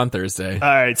see you on Thursday. All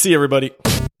right. See you, everybody.